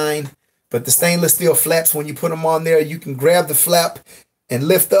 $19.99. But the stainless steel flaps, when you put them on there, you can grab the flap and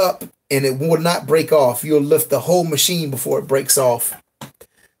lift up, and it will not break off. You'll lift the whole machine before it breaks off.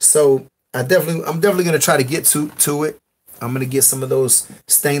 So I'm definitely going to try to get to it. I'm going to get some of those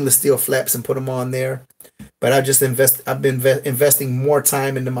stainless steel flaps and put them on there. But I've been investing more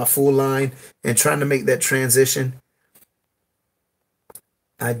time into my full line and trying to make that transition.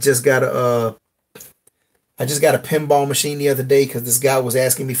 I just got a pinball machine the other day because this guy was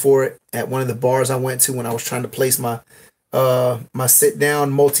asking me for it at one of the bars I went to when I was trying to place my my sit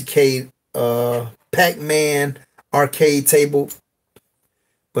down multicade Pac-Man arcade table.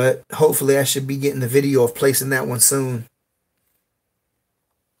 But hopefully I should be getting the video of placing that one soon.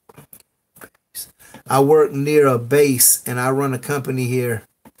 I work near a base and I run a company here.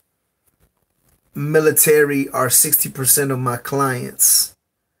 Military are 60% of my clients.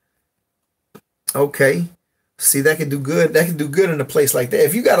 Okay. See, that could do good. That could do good in a place like that.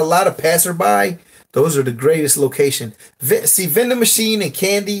 If you got a lot of passerby, those are the greatest location. See, vending machine and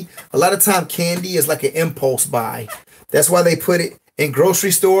candy, a lot of time candy is like an impulse buy. That's why they put it in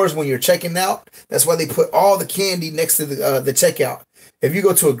grocery stores when you're checking out. That's why they put all the candy next to the checkout. If you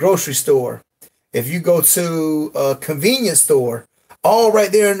go to a grocery store, if you go to a convenience store, all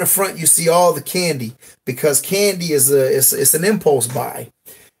right there in the front, you see all the candy, because candy is it's an impulse buy.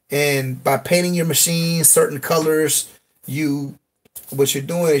 And by painting your machine certain colors, what you're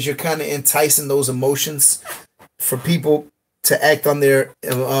doing is you're kind of enticing those emotions for people to act on their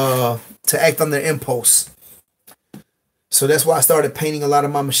impulse. So that's why I started painting a lot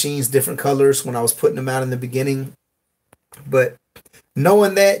of my machines different colors when I was putting them out in the beginning. But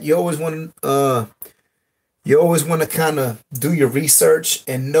knowing that, you always want to kind of do your research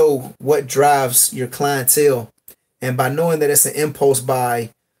and know what drives your clientele. And by knowing that it's an impulse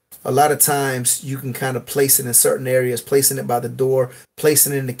buy, a lot of times you can kind of place it in certain areas, placing it by the door,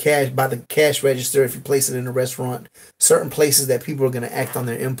 placing it in the cash, by the cash register if you place it in a restaurant, certain places that people are going to act on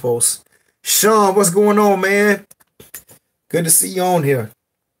their impulse. Sean, what's going on, man? Good to see you on here.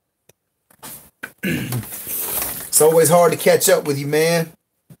 It's always hard to catch up with you, man.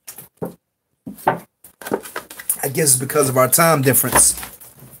 I guess it's because of our time difference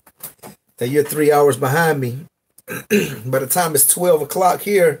that you're 3 hours behind me. By the time it's 12 o'clock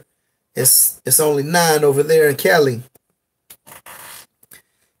here, it's only 9 over there in Cali.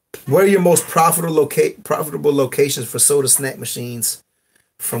 What are your most profitable locations for soda snack machines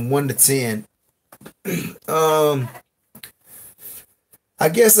from 1 to 10? I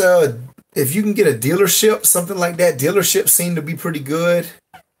guess if you can get a dealership, something like that, dealerships seem to be pretty good.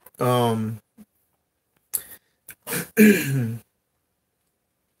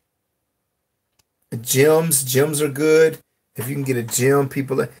 Gyms are good. If you can get a gym,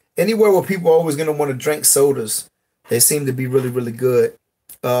 anywhere where people are always going to want to drink sodas, they seem to be really, really good.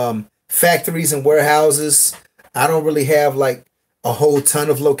 Factories and warehouses, I don't really have like a whole ton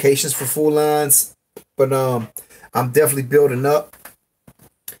of locations for Full Lines, but I'm definitely building up.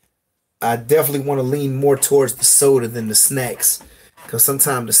 I definitely want to lean more towards the soda than the snacks, because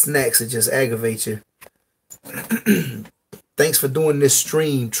sometimes the snacks, it just aggravate you. Thanks for doing this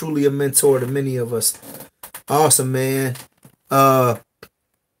stream. Truly a mentor to many of us. Awesome, man. I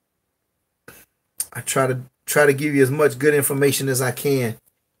try to give you as much good information as I can.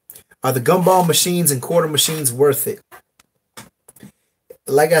 Are the gumball machines and quarter machines worth it?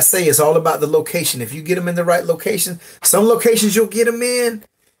 Like I say, it's all about the location. If you get them in the right location, some locations you'll get them in,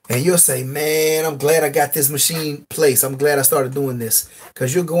 and you'll say, man, I'm glad I got this machine placed. I'm glad I started doing this.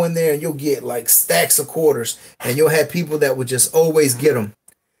 Because you'll go in there and you'll get like stacks of quarters. And you'll have people that will just always get them.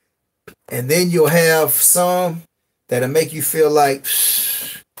 And then you'll have some that'll make you feel like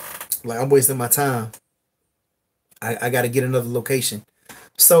I'm wasting my time. I got to get another location.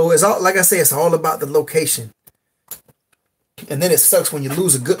 So it's all, like I say, it's all about the location. And then it sucks when you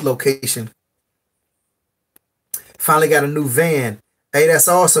lose a good location. Finally got a new van. Hey, that's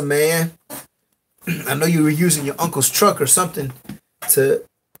awesome, man. I know you were using your uncle's truck or something to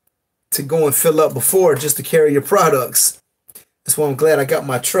go and fill up before, just to carry your products. That's why I'm glad I got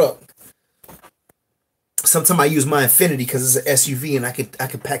my truck. Sometimes I use my Infinity because it's an SUV and I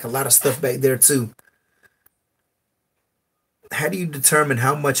could pack a lot of stuff back there too. How do you determine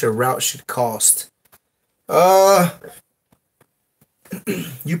how much a route should cost?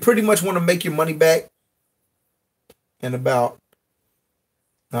 You pretty much want to make your money back in about,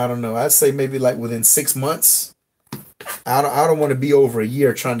 I don't know, I'd say maybe like within 6 months. I don't want to be over a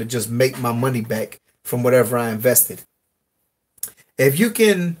year trying to just make my money back from whatever I invested. If you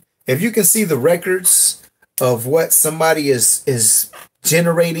can see the records of what somebody is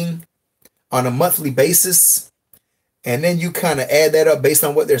generating on a monthly basis, and then you kind of add that up based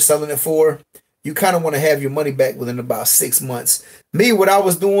on what they're selling it for, you kind of want to have your money back within about 6 months. Me, what I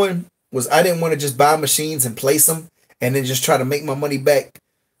was doing was I didn't want to just buy machines and place them and then just try to make my money back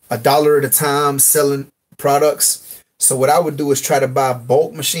 $1 at a time selling products. So what I would do is try to buy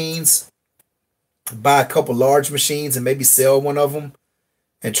bulk machines, buy a couple large machines and maybe sell one of them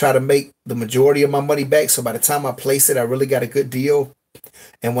and try to make the majority of my money back. So by the time I place it, I really got a good deal.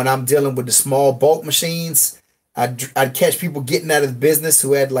 And when I'm dealing with the small bulk machines, I'd catch people getting out of the business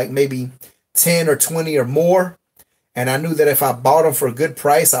who had like maybe 10 or 20 or more. And I knew that if I bought them for a good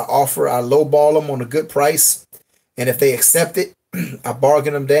price, I lowball them on a good price. And if they accept it, I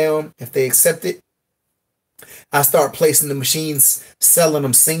bargain them down. If they accept it, I start placing the machines, selling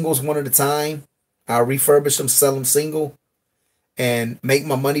them singles one at a time. I'll refurbish them, sell them single, and make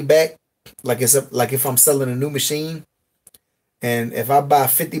my money back. Like if I'm selling a new machine. And if I buy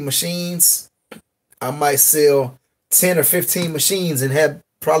 50 machines, I might sell 10 or 15 machines and have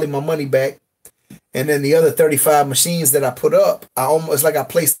probably my money back. And then the other 35 machines that I put up, it's like I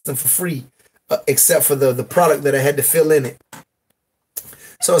placed them for free, except for the product that I had to fill in it.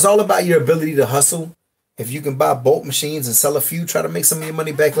 So it's all about your ability to hustle. If you can buy bulk machines and sell a few, try to make some of your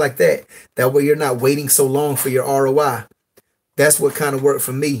money back like that. That way you're not waiting so long for your ROI. That's what kind of worked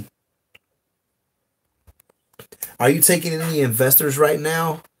for me. Are you taking any investors right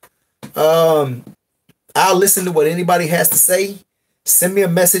now? I'll listen to what anybody has to say. Send me a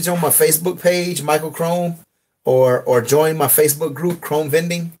message on my Facebook page, Michael Chrome, or join my Facebook group, Chrome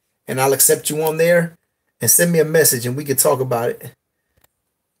Vending, and I'll accept you on there. And send me a message and we can talk about it.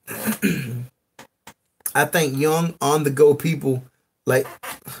 I think young on-the-go people like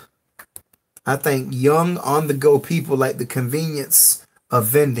the convenience of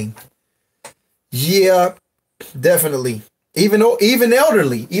vending. Yeah, Definitely. Even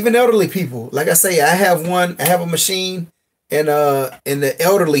elderly people. Like I say, I have a machine in the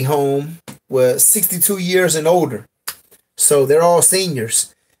elderly home with 62 years and older. So they're all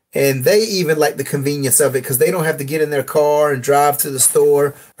seniors. And they even like the convenience of it because they don't have to get in their car and drive to the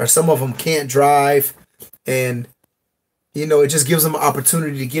store, or some of them can't drive. And, it just gives them an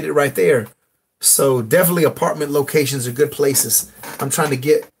opportunity to get it right there. So definitely apartment locations are good places. I'm trying to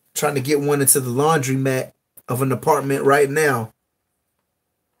get one into the laundromat of an apartment right now.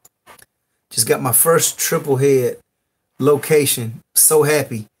 Just got my first triple head location. So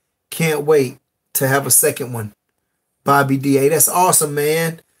happy. Can't wait to have a second one. Bobby DA. That's awesome,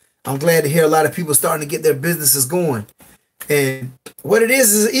 man. I'm glad to hear a lot of people starting to get their businesses going. And what it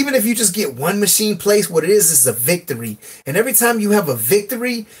is even if you just get one machine placed, what it is a victory. And every time you have a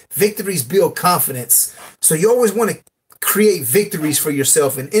victory, victories build confidence. So you always want to create victories for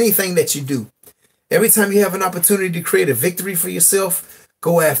yourself in anything that you do. Every time you have an opportunity to create a victory for yourself,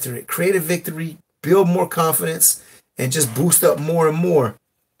 go after it. Create a victory, build more confidence, and just boost up more and more.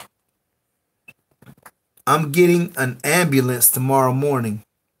 I'm getting an ambulance tomorrow morning.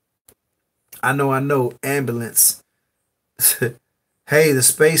 I know, ambulance. Hey, the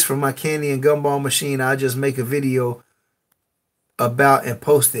space for my candy and gumball machine, I'll just make a video about and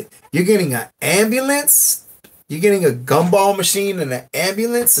post it. You're getting an ambulance? You're getting a gumball machine and an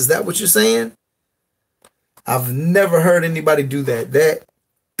ambulance? Is that what you're saying? I've never heard anybody do that.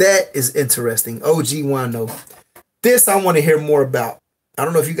 That is interesting. OG Wano. This I want to hear more about. I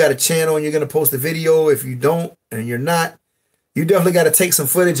don't know if you got a channel and you're going to post a video. If you don't and you're not, you definitely got to take some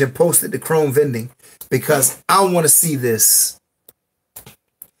footage and post it to Chrome Vending because I want to see this.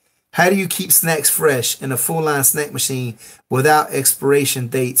 How do you keep snacks fresh in a full line snack machine without expiration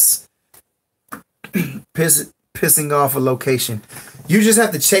dates pissing off a location? You just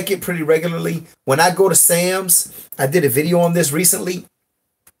have to check it pretty regularly. When I go to Sam's, I did a video on this recently.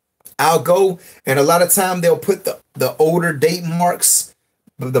 I'll go and a lot of time they'll put the older date marks,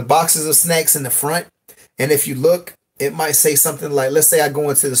 the boxes of snacks in the front. And if you look, it might say something like, let's say I go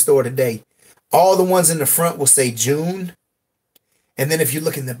into the store today. All the ones in the front will say June. And then if you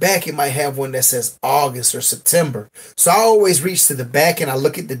look in the back, it might have one that says August or September. So I always reach to the back and I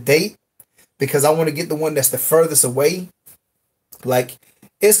look at the date because I want to get the one that's the furthest away. Like,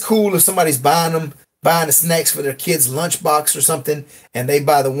 it's cool if somebody's buying the snacks for their kid's lunchbox or something, and they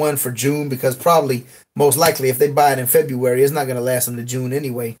buy the one for June because probably, most likely, if they buy it in February, it's not going to last them to June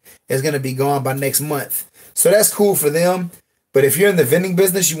anyway. It's going to be gone by next month. So that's cool for them. But if you're in the vending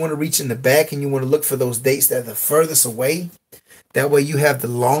business, you want to reach in the back and you want to look for those dates that are the furthest away. That way you have the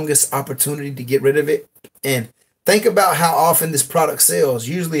longest opportunity to get rid of it. And think about how often this product sells.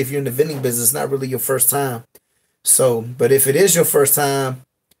 Usually if you're in the vending business, it's not really your first time. So, but if it is your first time,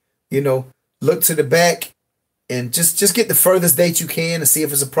 look to the back and just get the furthest date you can and see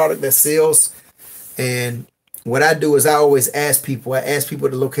if it's a product that sells. And what I do is I always ask people. I ask people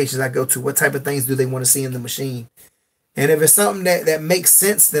at the locations I go to, what type of things do they want to see in the machine? And if it's something that makes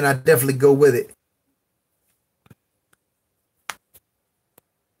sense, then I definitely go with it.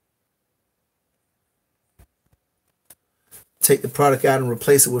 Take the product out and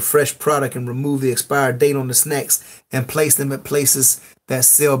replace it with fresh product and remove the expired date on the snacks and place them at places that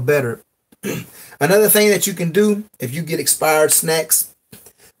sell better. Another thing that you can do if you get expired snacks,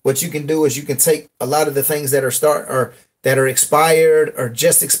 what you can do is you can take a lot of the things that are expired or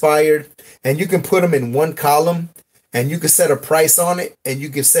just expired, and you can put them in one column, and you can set a price on it, and you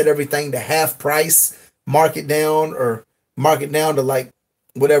can set everything to half price, mark it down to like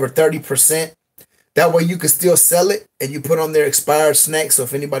whatever 30%. That way you can still sell it, and you put on their expired snacks. So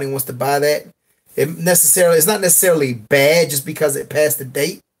if anybody wants to buy that, it's not necessarily bad just because it passed the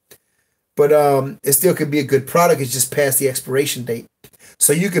date, but it still could be a good product. It's just past the expiration date.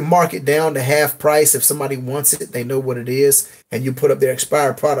 So you can mark it down to half price. If somebody wants it, they know what it is, and you put up their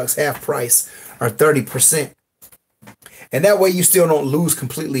expired products half price or 30%. And that way you still don't lose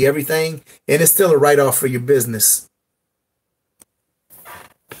completely everything, and it's still a write-off for your business.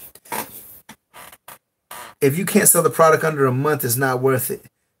 If you can't sell the product under a month, it's not worth it.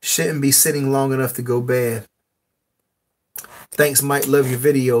 Shouldn't be sitting long enough to go bad. Thanks, Mike. Love your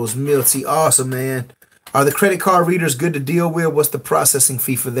videos. Milty. Awesome, man. Are the credit card readers good to deal with? What's the processing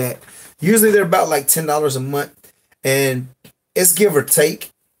fee for that? Usually they're about like $10 a month, and it's give or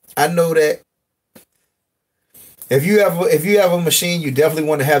take. I know that if you have a machine, you definitely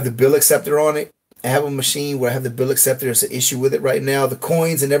want to have the bill acceptor on it. I have a machine where I have the bill acceptor. There's an issue with it right now. The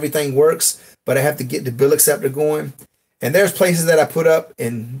coins and everything works, but I have to get the bill acceptor going. And there's places that I put up,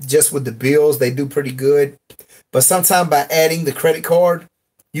 and just with the bills, they do pretty good. But sometimes by adding the credit card,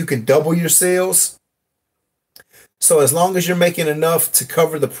 you can double your sales. So as long as you're making enough to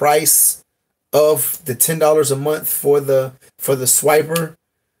cover the price of the $10 a month for the swiper,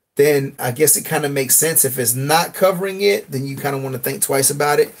 then I guess it kind of makes sense. If it's not covering it, then you kind of want to think twice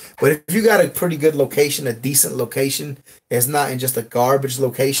about it. But if you got a pretty good location, a decent location, it's not in just a garbage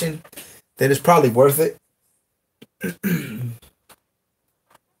location, then it's probably worth it.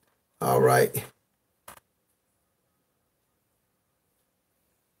 All right.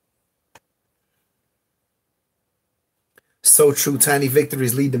 So true. Tiny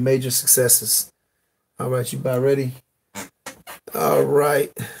victories lead to major successes. All right, you about ready? All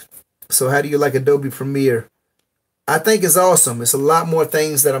right. So how do you like Adobe Premiere? I think it's awesome. It's a lot more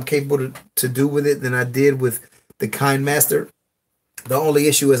things that I'm capable to do with it than I did with the KineMaster. The only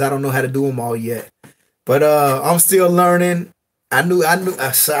issue is I don't know how to do them all yet. But I'm still learning. I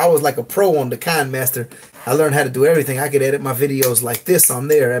was like a pro on the KineMaster. I learned how to do everything. I could edit my videos like this on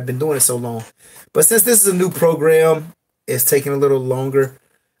there. I've been doing it so long. But since this is a new program, it's taking a little longer.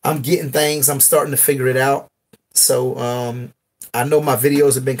 I'm getting things. I'm starting to figure it out. So I know my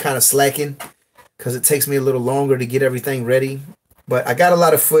videos have been kind of slacking because it takes me a little longer to get everything ready. But I got a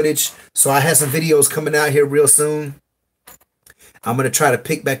lot of footage. So I have some videos coming out here real soon. I'm going to try to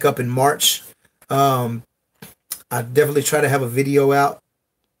pick back up in March. I definitely try to have a video out.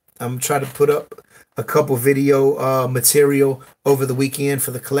 I'm trying to put up a couple video material over the weekend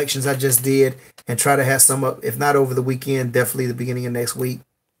for the collections I just did, and try to have some up, if not over the weekend, definitely the beginning of next week.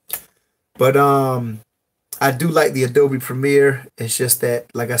 But I do like the Adobe Premiere. It's just that,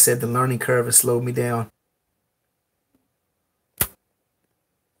 like I said, the learning curve has slowed me down.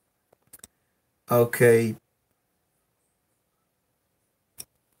 Okay.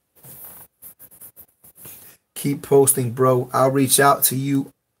 Keep posting, bro. I'll reach out to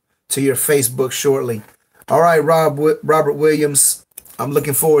you, to your Facebook shortly. All right, Robert Williams. I'm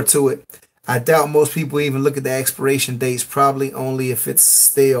looking forward to it. I doubt most people even look at the expiration dates, probably only if it's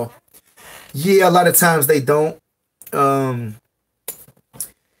stale. Yeah, a lot of times they don't. But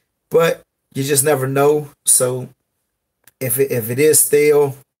you just never know. So if it is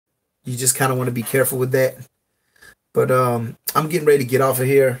stale, you just kind of want to be careful with that. But I'm getting ready to get off of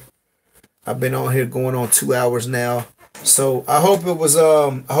here. I've been on here going on 2 hours now. So I hope it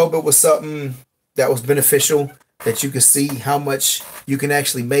was something that was beneficial, that you could see how much you can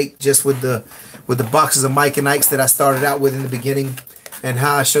actually make just with the boxes of Mike and Ike's that I started out with in the beginning, and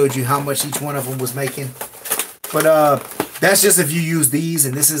how I showed you how much each one of them was making. But that's just if you use these,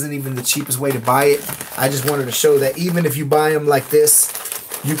 and this isn't even the cheapest way to buy it. I just wanted to show that even if you buy them like this,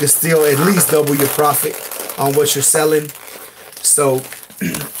 you can still at least double your profit on what you're selling. So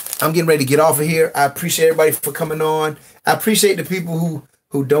I'm getting ready to get off of here. I appreciate everybody for coming on. I appreciate the people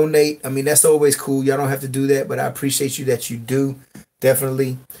who donate. I mean, that's always cool. Y'all don't have to do that, but I appreciate you that you do,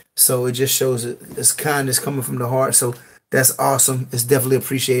 definitely. So it just shows it's kindness coming from the heart. So that's awesome. It's definitely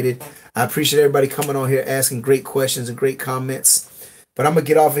appreciated. I appreciate everybody coming on here, asking great questions and great comments. But I'm going to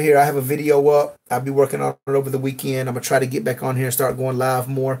get off of here. I have a video up. I'll be working on it over the weekend. I'm going to try to get back on here and start going live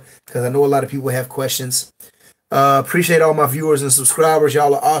more, because I know a lot of people have questions. Appreciate all my viewers and subscribers.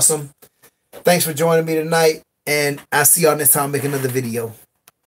 Y'all are awesome. Thanks for joining me tonight, and I'll see y'all next time. Make another video.